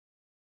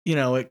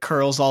 It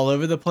curls all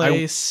over the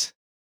place.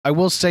 I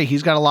will say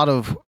he's got a lot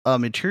of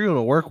material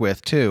to work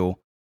with too.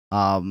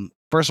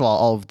 First of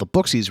all of the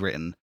books he's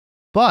written,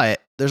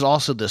 but there's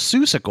also the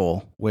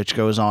Seussical, which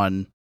goes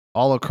on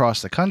all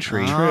across the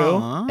country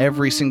Oh.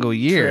 every single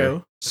year.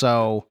 True.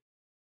 So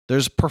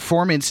there's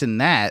performance in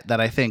that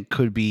I think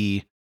could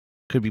be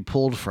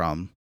pulled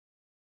from.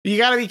 You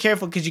got to be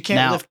careful because you can't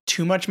Now- lift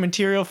too much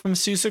material from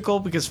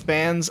Seussical because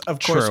fans, of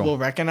course, True. will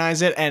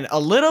recognize it. And a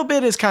little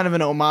bit is kind of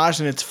an homage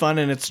and it's fun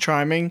and it's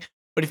charming.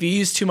 But if you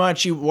use too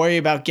much, you worry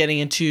about getting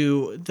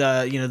into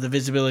the, the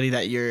visibility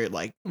that you're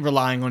like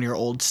relying on your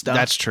old stuff.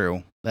 That's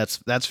true. That's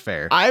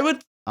fair. I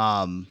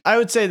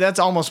would say that's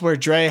almost where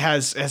Dre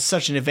has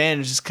such an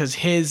advantage is because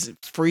his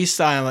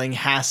freestyling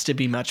has to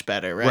be much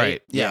better, right?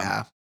 Right.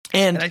 Yeah.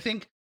 And And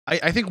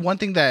I think one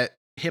thing that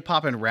hip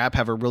hop and rap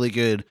have a really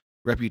good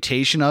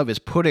reputation of is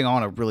putting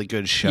on a really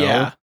good show.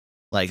 Yeah.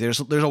 Like there's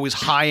always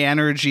high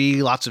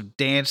energy, lots of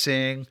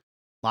dancing,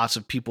 lots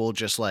of people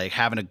just like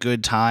having a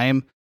good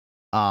time.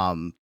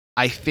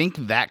 I think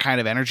that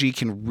kind of energy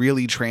can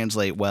really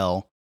translate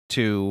well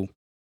to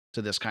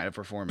this kind of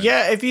performance.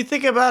 yeah, if you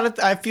think about it,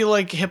 I feel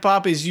like hip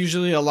hop is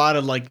usually a lot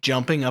of like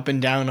jumping up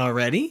and down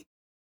already.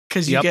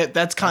 because you Yep. get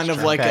that's kind That's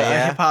of true. like Okay, a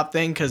yeah. hip hop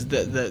thing because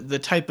the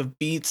type of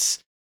beats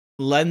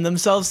lend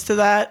themselves to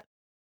that.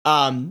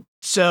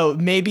 So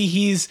maybe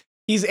he's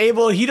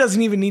able. He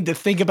doesn't even need to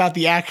think about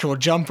the actual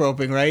jump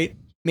roping, right?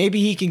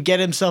 Maybe he can get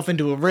himself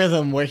into a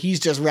rhythm where he's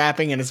just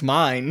rapping in his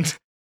mind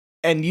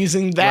and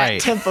using that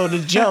Right. tempo to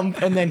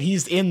jump, and then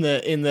he's in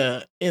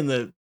the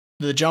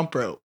jump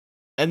rope.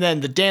 And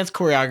then the dance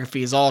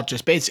choreography is all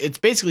just it's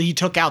basically he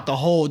took out the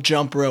whole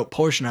jump rope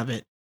portion of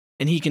it,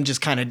 and he can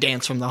just kind of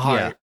dance from the heart.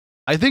 Yeah.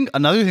 I think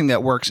another thing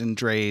that works in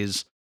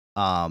Dre's,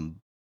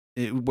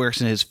 it works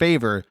in his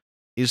favor,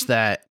 is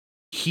that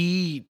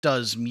he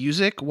does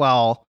music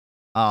while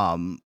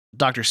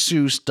Dr.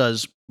 Seuss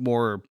does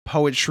more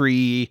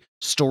poetry,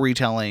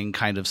 storytelling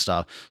kind of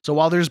stuff. So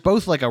while there's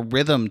both like a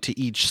rhythm to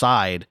each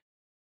side,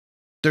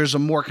 there's a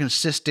more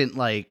consistent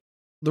like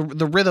the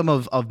rhythm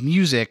of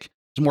music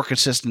is more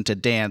consistent to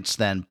dance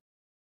than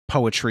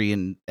poetry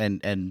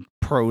and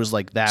prose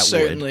like that would.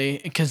 Certainly,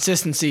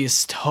 consistency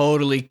is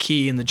totally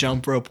key in the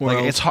jump rope world.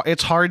 Like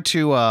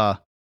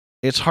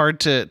it's hard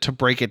to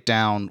break it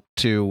down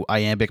to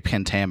iambic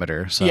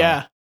pentameter. So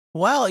yeah,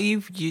 Well,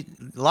 you a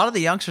lot of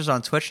the youngsters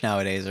on Twitch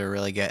nowadays are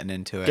really getting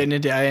into it. getting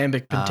into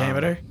iambic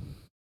pentameter.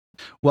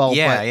 well,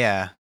 yeah, but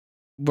yeah.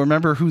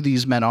 remember who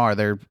these men are.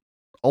 They're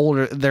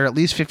older. They're at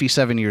least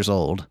 57 years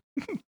old.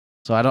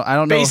 So I don't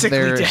know Basically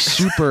if they're dead.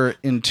 super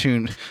in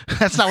tune.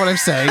 That's not what I'm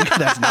saying.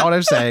 That's not what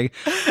I'm saying.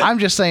 I'm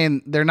just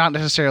saying they're not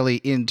necessarily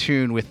in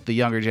tune with the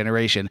younger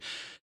generation.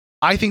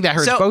 I think that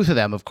hurts So- both of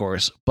them, of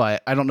course,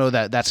 but I don't know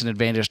that that's an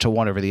advantage to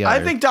one over the other.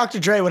 I think Dr.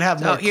 Dre would have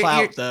No, more here- clout,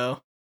 here-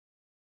 though.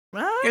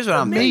 Here's what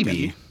I'm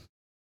maybe.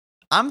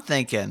 I'm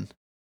thinking,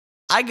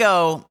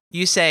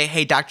 you say,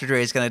 hey, Dr.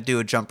 Dre is going to do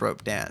a jump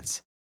rope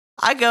dance.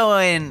 I go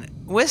in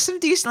with some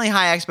decently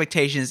high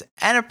expectations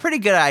and a pretty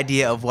good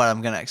idea of what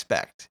I'm going to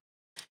expect.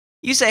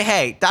 You say,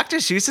 hey, Dr.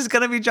 Seuss is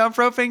going to be jump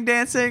roping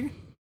dancing.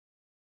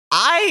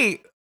 I,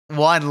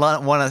 one,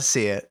 want to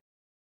see it.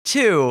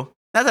 Two,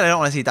 not that I don't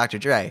want to see Dr.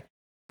 Dre,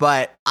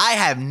 but I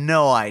have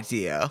no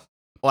idea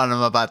what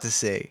I'm about to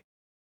see.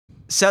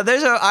 So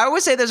I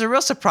would say there's a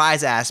real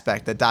surprise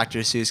aspect that Dr.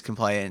 Seuss can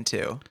play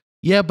into.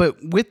 Yeah,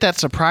 but with that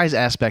surprise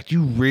aspect,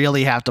 you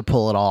really have to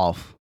pull it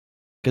off.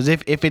 Because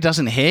if it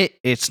doesn't hit,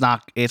 it's going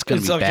to It's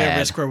be like bad. a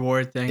risk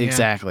reward thing.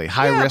 Exactly.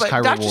 High Yeah, risk, but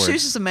high Dr. reward. Seuss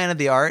is a man of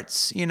the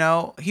arts. You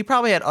know, he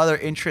probably had other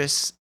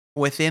interests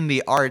within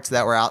the arts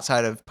that were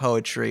outside of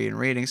poetry and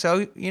reading.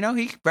 So, you know,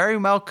 he very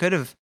well could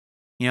have,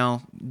 you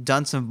know,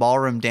 done some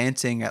ballroom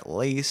dancing at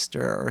least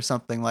or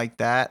something like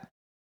that.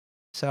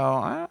 So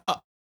I'm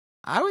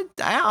kind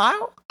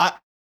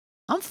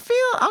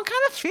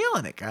of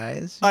feeling it,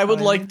 guys. You I know would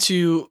what like mean?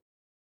 to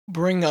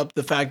bring up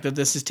the fact that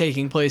this is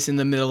taking place in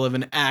the middle of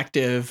an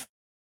active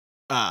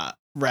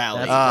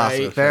rally.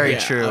 Right? very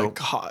true.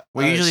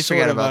 We usually sort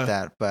forget of about a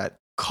that, but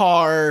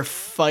car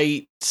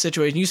fight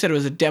situation. You said it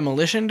was a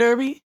demolition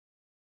derby,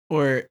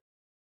 or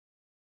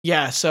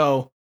yeah.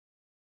 So,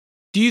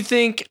 do you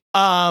think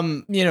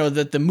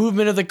that the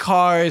movement of the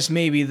cars,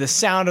 maybe the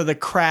sound of the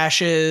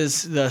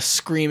crashes, the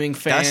screaming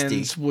fans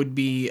Dusty. would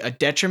be a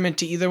detriment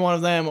to either one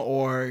of them,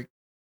 or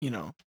you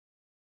know?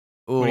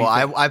 ooh, do you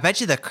think? I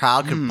bet you the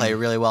crowd could play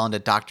really well into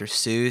Dr.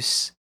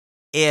 Seuss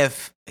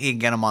if he can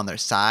get them on their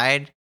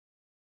side.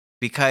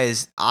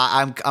 Because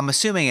I'm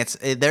assuming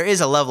there is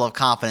a level of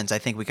confidence I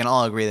think we can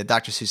all agree that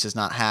Dr. Seuss does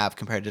not have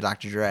compared to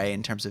Dr. Dre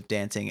in terms of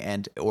dancing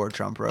and or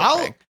jump roping.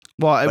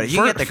 Well, But if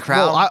you get the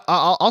crowd-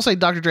 I'll say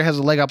Dr. Dre has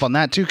a leg up on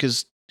that too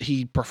because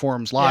he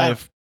performs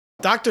live.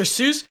 Dr.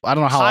 Seuss I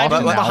don't know how hiding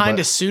often now, behind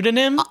but a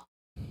pseudonym.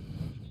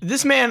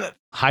 This man,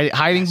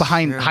 hiding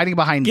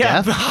behind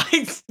yeah,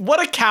 death.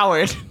 what a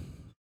coward.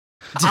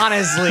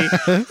 Honestly,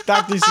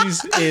 Dr.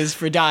 Seuss is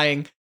for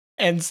dying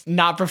and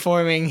not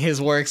performing his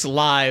works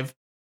live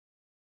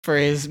for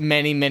his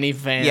many, many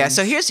fans. Yeah,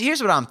 so here's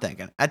what I'm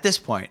thinking. At this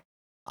point,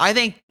 I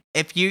think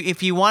if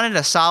you wanted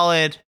a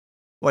solid,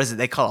 what is it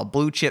they call a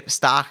blue chip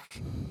stock?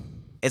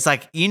 It's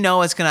like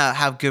it's gonna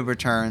have good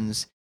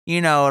returns.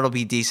 It'll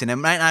be decent. It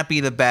might not be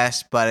the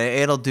best, but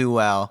it'll do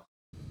well.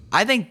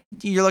 I think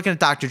you're looking at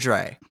Dr.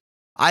 Dre.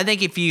 I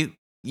think if you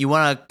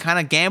want to kind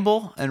of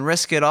gamble and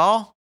risk it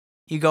all,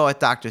 you go with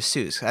Dr.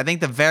 Seuss. I think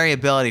the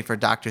variability for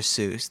Dr.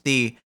 Seuss,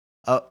 the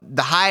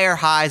higher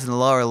highs and the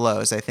lower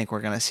lows, I think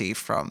we're going to see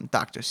from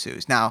Dr.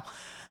 Seuss. Now,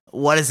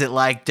 what is it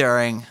like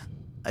during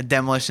a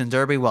demolition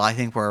derby? Well, I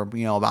think we're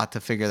about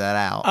to figure that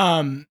out.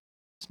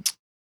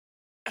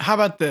 How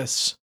about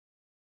this?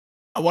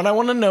 What I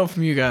want to know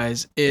from you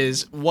guys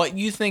is what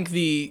you think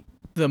the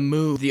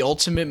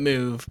ultimate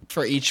move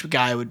for each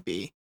guy would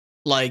be.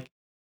 Like,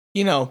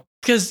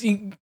 because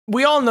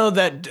we all know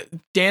that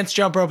dance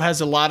jump rope has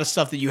a lot of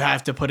stuff that you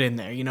have to put in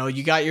there.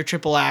 You got your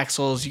triple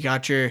axles, you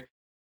got your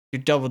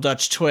double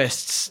Dutch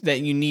twists that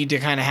you need to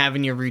kind of have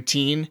in your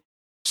routine.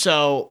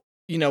 So,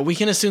 we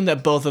can assume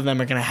that both of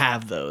them are going to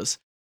have those.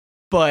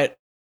 But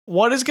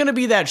what is going to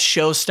be that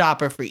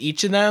showstopper for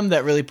each of them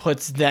that really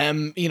puts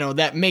them,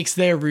 that makes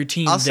their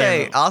routine I'll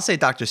their say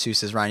Dr.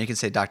 Seuss's, Ryan. You can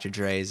say Dr.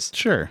 Dre's.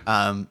 Sure.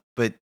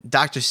 But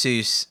Dr.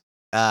 Seuss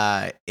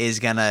is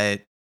gonna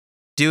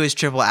do his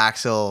triple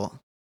axel,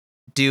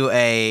 do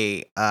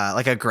a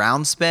like a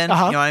ground spin.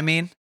 Uh-huh. You know what I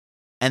mean?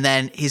 And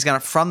then he's gonna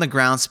from the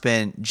ground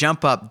spin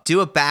jump up, do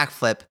a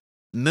backflip,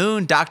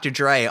 moon Dr.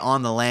 Dre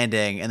on the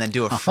landing, and then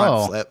do a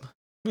front flip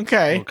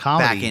Okay. Little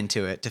comedy. back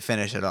into it to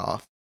finish it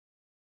off.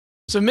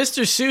 So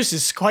Mr. Seuss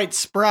is quite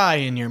spry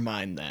in your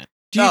mind then.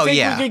 Do you Oh, think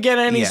yeah. we could get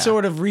any Yeah.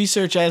 sort of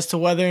research as to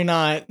whether or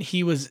not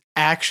he was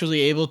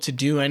actually able to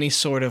do any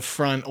sort of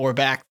front or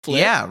back flip?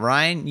 Yeah,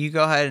 Ryan, you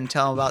go ahead and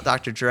tell him about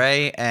Dr.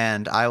 Dre,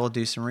 and I will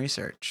do some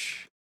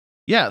research.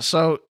 Yeah,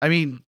 so I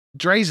mean,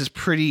 Dre's is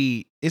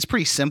pretty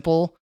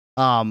simple,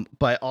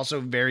 but also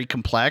very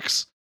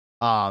complex.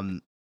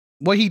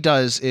 What he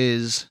does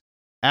is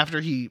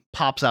after he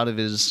pops out of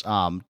his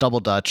double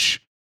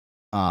dutch,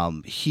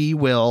 he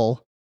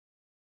will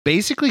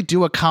basically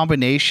do a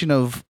combination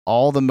of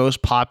all the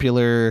most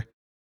popular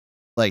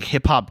like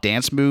hip hop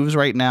dance moves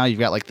right now. You've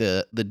got like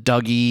the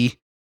Dougie,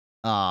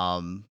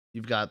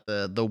 you've got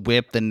the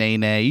whip, the nay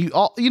nay. You know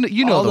all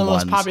the the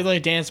most ones. popular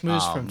dance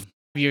moves from Um,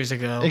 years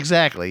ago.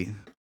 Exactly.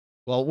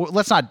 Well,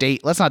 let's not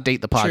date the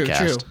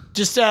podcast.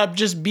 True.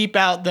 Just beep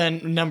out the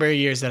number of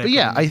years that. But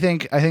yeah, I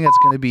think that's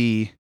going to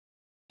be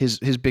his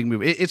big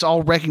move. It's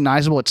all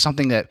recognizable. It's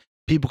something that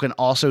people can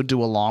also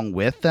do along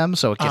with them,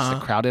 so it gets the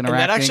crowd and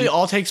interacting. that actually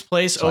all takes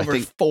place So I over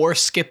think- 4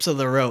 skips of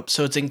the rope,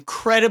 so it's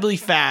incredibly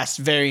fast,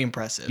 very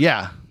impressive.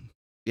 yeah.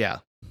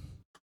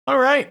 All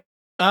right.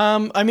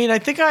 I mean, I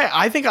think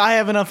I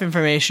have enough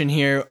information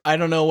here. I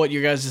don't know what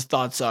your guys'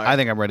 thoughts are. I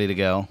think I'm ready to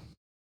go.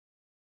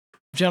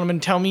 Gentlemen,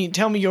 tell me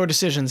your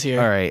decisions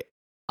here. All right.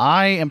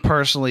 I am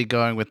personally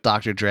going with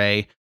Dr.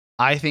 Dre.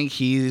 I think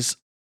he's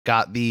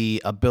got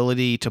the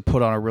ability to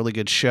put on a really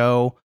good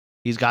show.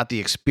 He's got the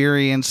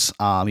experience.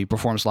 He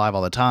performs live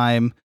all the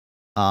time.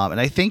 And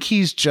I think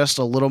he's just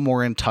a little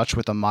more in touch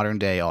with a modern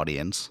day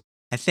audience.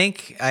 I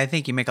think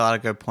you make a lot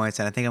of good points,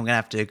 and I think I'm gonna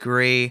have to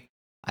agree.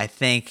 I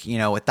think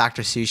with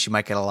Dr. Seuss, you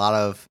might get a lot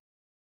of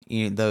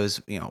those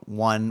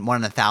one in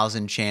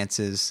 1,000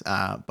 chances.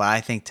 But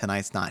I think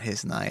tonight's not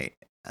his night.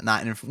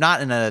 Not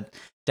in a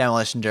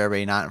demolition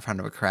derby, not in front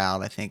of a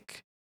crowd. I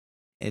think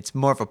it's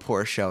more of a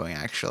poor showing,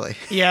 actually.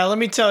 Yeah, let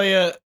me tell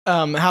you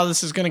how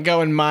this is going to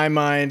go in my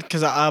mind,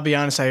 because I'll be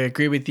honest, I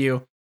agree with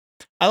you.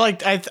 I like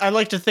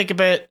to think of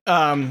it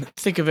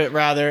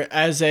rather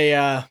as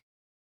a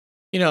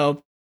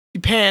you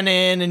pan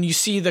in and you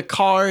see the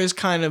cars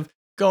kind of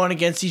going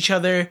against each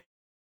other,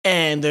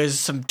 and there's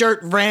some dirt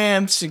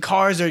ramps and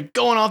cars are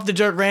going off the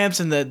dirt ramps,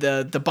 and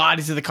the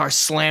bodies of the cars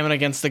slamming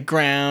against the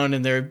ground,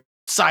 and they're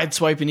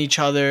sideswiping each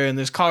other, and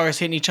there's cars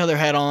hitting each other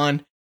head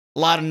on. A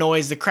lot of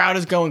noise. The crowd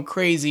is going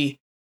crazy.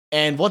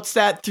 And what's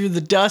that through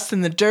the dust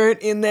and the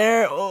dirt in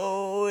there?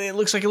 Oh, it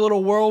looks like a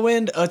little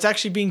whirlwind. It's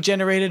actually being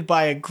generated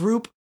by a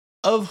group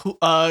of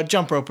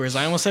jump ropers.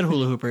 I almost said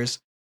hula hoopers.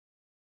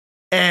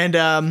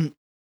 And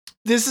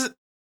this is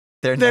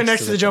they're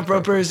next to the jump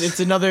ropers.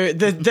 It's another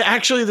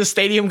actually the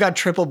stadium got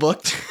triple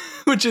booked,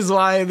 which is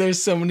why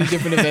there's so many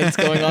different events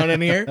going on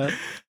in here.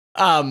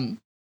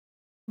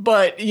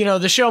 But,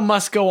 the show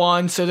must go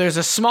on. So there's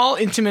a small,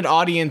 intimate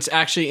audience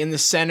actually in the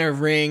center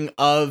ring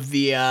of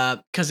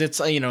the, because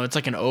it's, it's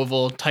like an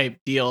oval type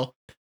deal.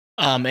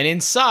 And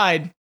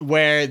inside,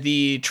 where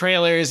the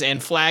trailers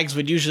and flags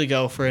would usually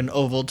go for an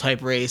oval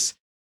type race,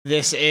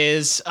 this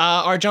is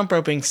our jump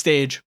roping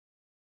stage.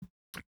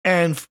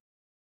 And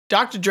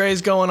Dr. Dre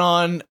is going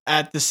on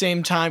at the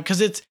same time,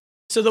 because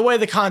so the way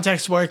the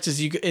context works is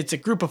it's a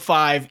group of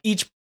 5.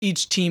 Each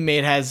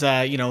teammate has,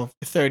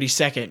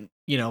 30-second,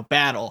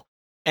 battle.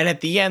 And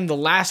at the end, the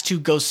last 2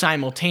 go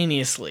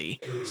simultaneously.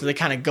 So they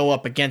kind of go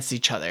up against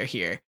each other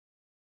here.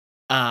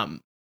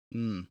 And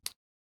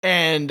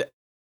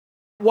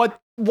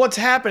what's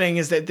happening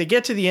is that they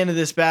get to the end of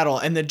this battle,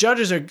 and the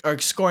judges are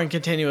scoring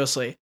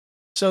continuously.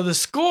 So the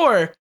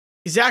score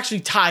is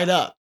actually tied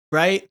up,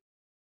 right?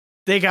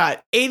 They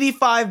got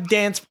 85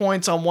 dance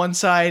points on one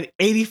side,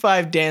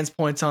 85 dance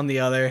points on the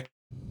other.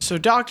 So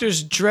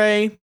Drs.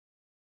 Dre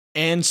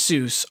and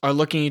Seuss are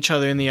looking each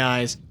other in the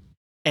eyes.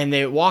 And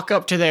they walk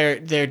up to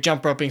their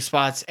jump roping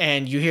spots,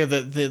 and you hear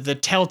the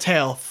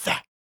telltale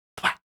thwack,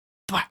 thwack,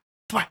 thwack,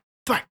 thwack,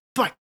 thwack,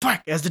 thwack,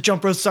 thwack as the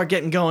jump ropes start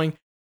getting going.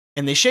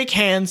 And they shake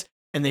hands,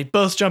 and they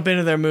both jump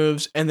into their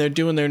moves, and they're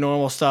doing their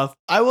normal stuff.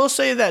 I will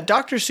say that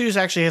Dr. Seuss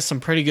actually has some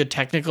pretty good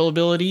technical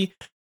ability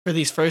for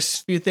these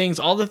first few things.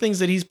 All the things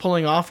that he's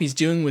pulling off, he's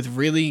doing with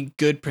really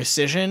good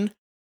precision.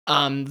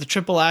 The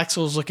triple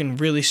axel is looking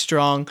really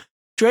strong.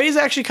 Dre is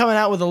actually coming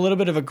out with a little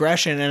bit of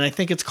aggression, and I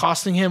think it's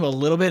costing him a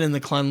little bit in the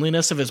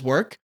cleanliness of his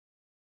work.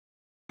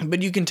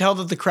 But you can tell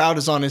that the crowd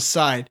is on his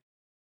side.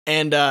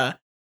 And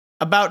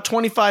about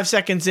 25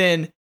 seconds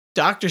in,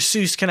 Dr.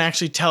 Seuss can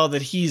actually tell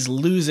that he's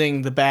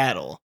losing the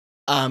battle.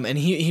 And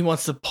he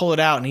wants to pull it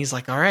out, and he's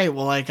like, all right,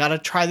 well, I got to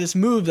try this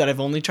move that I've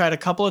only tried a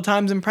couple of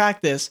times in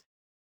practice.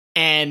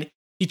 And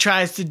he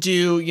tries to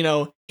do,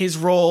 his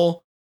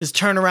roll, his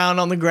turnaround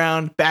on the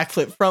ground,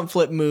 backflip, front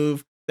flip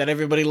move that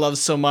everybody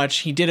loves so much.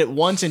 He did it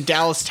once in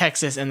Dallas,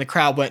 Texas, and the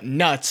crowd went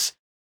nuts.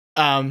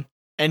 And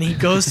he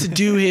goes to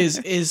do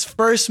his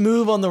first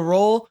move on the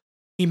roll.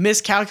 he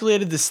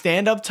miscalculated the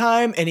stand-up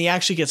time, and he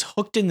actually gets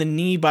hooked in the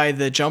knee by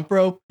the jump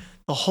rope.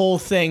 The whole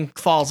thing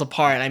falls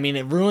apart. I mean,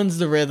 it ruins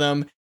the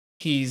rhythm.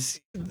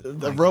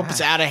 The rope is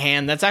out of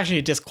hand. That's actually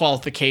a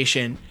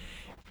disqualification.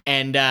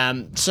 And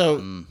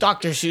so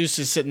Dr. Seuss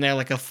is sitting there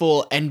like a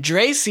fool, and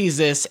Dre sees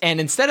this, and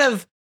instead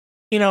of,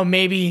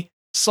 maybe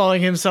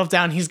slowing himself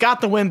down, he's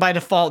got the win by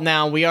default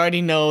now. We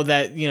already know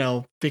that,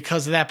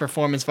 because of that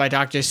performance by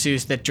Dr.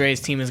 Seuss, that Dre's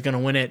team is going to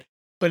win it.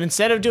 But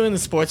instead of doing the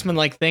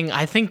sportsman-like thing,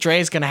 I think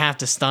Dre's going to have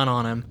to stun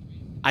on him.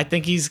 I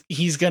think he's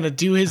going to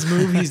do his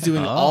move. He's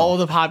doing all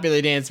the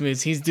popular dance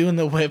moves. He's doing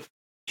the whip.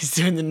 He's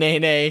doing the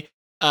nay-nay.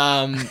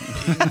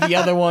 The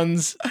other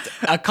ones,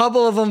 a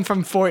couple of them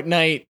from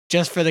Fortnite,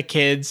 just for the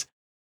kids.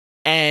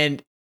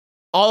 And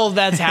all of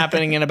that's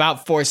happening in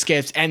about 4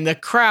 skips. And the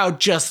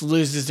crowd just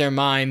loses their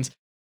minds.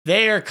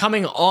 They are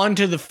coming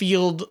onto the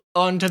field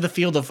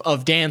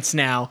of dance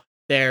now.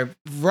 They're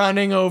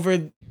running over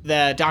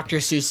the Dr.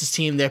 Seuss's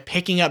team. They're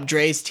picking up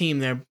Dre's team.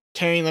 They're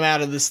carrying them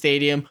out of the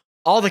stadium.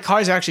 All the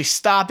cars are actually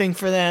stopping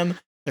for them.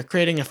 They're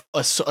creating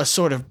a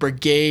sort of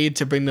brigade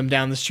to bring them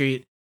down the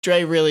street.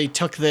 Dre really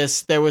took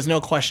this. There was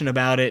no question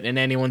about it in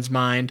anyone's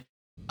mind.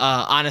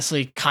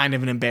 Honestly, kind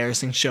of an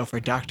embarrassing show for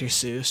Dr.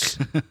 Seuss.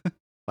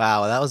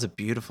 Wow, that was a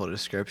beautiful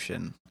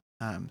description.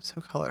 So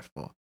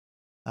colorful.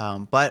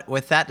 But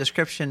with that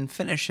description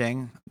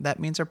finishing, that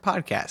means our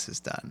podcast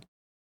is done.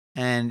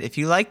 And if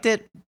you liked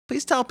it,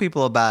 please tell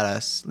people about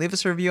us. Leave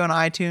us a review on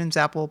iTunes,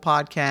 Apple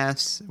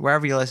Podcasts,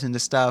 wherever you listen to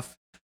stuff.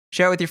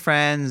 Share it with your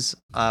friends.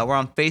 We're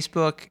on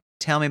Facebook.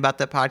 Tell me about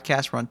that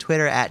podcast. We're on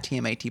Twitter at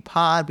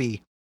TMATpod.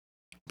 We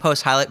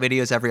post highlight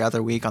videos every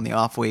other week on the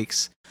off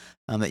weeks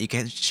that you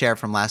can share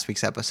from last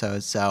week's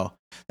episode. So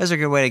those are a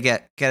good way to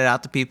get it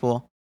out to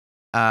people.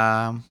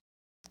 Let's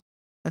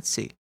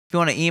see. If you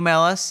want to email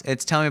us,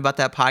 it's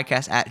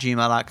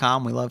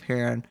tellmeaboutthatpodcast@gmail.com. We love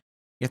hearing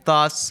your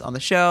thoughts on the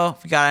show.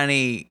 If you got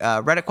any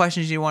Reddit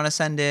questions you want to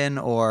send in,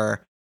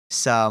 or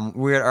some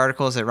weird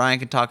articles that Ryan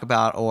can talk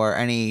about, or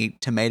any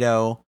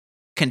tomato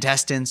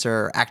contestants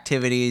or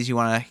activities you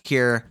want to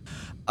hear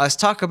us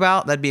talk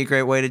about, that'd be a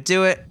great way to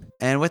do it.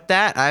 And with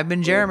that, I've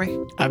been Jeremy.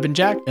 I've been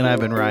Jack. And I've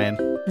been Ryan.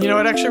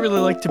 I'd actually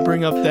really like to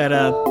bring up that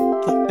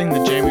thing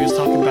that Jeremy was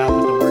talking about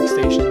with the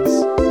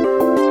workstations.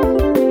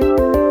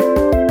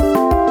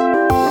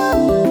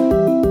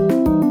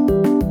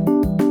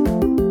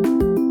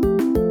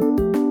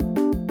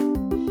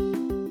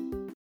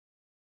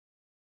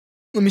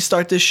 Let me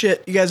start this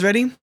shit. You guys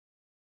ready?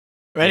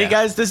 Ready,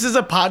 guys? This is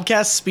a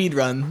podcast speed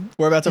run.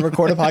 We're about to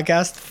record a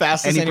podcast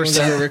fastest anyone's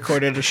ever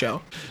recorded a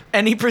show.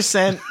 Any %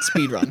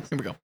 speed run. Here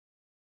we go.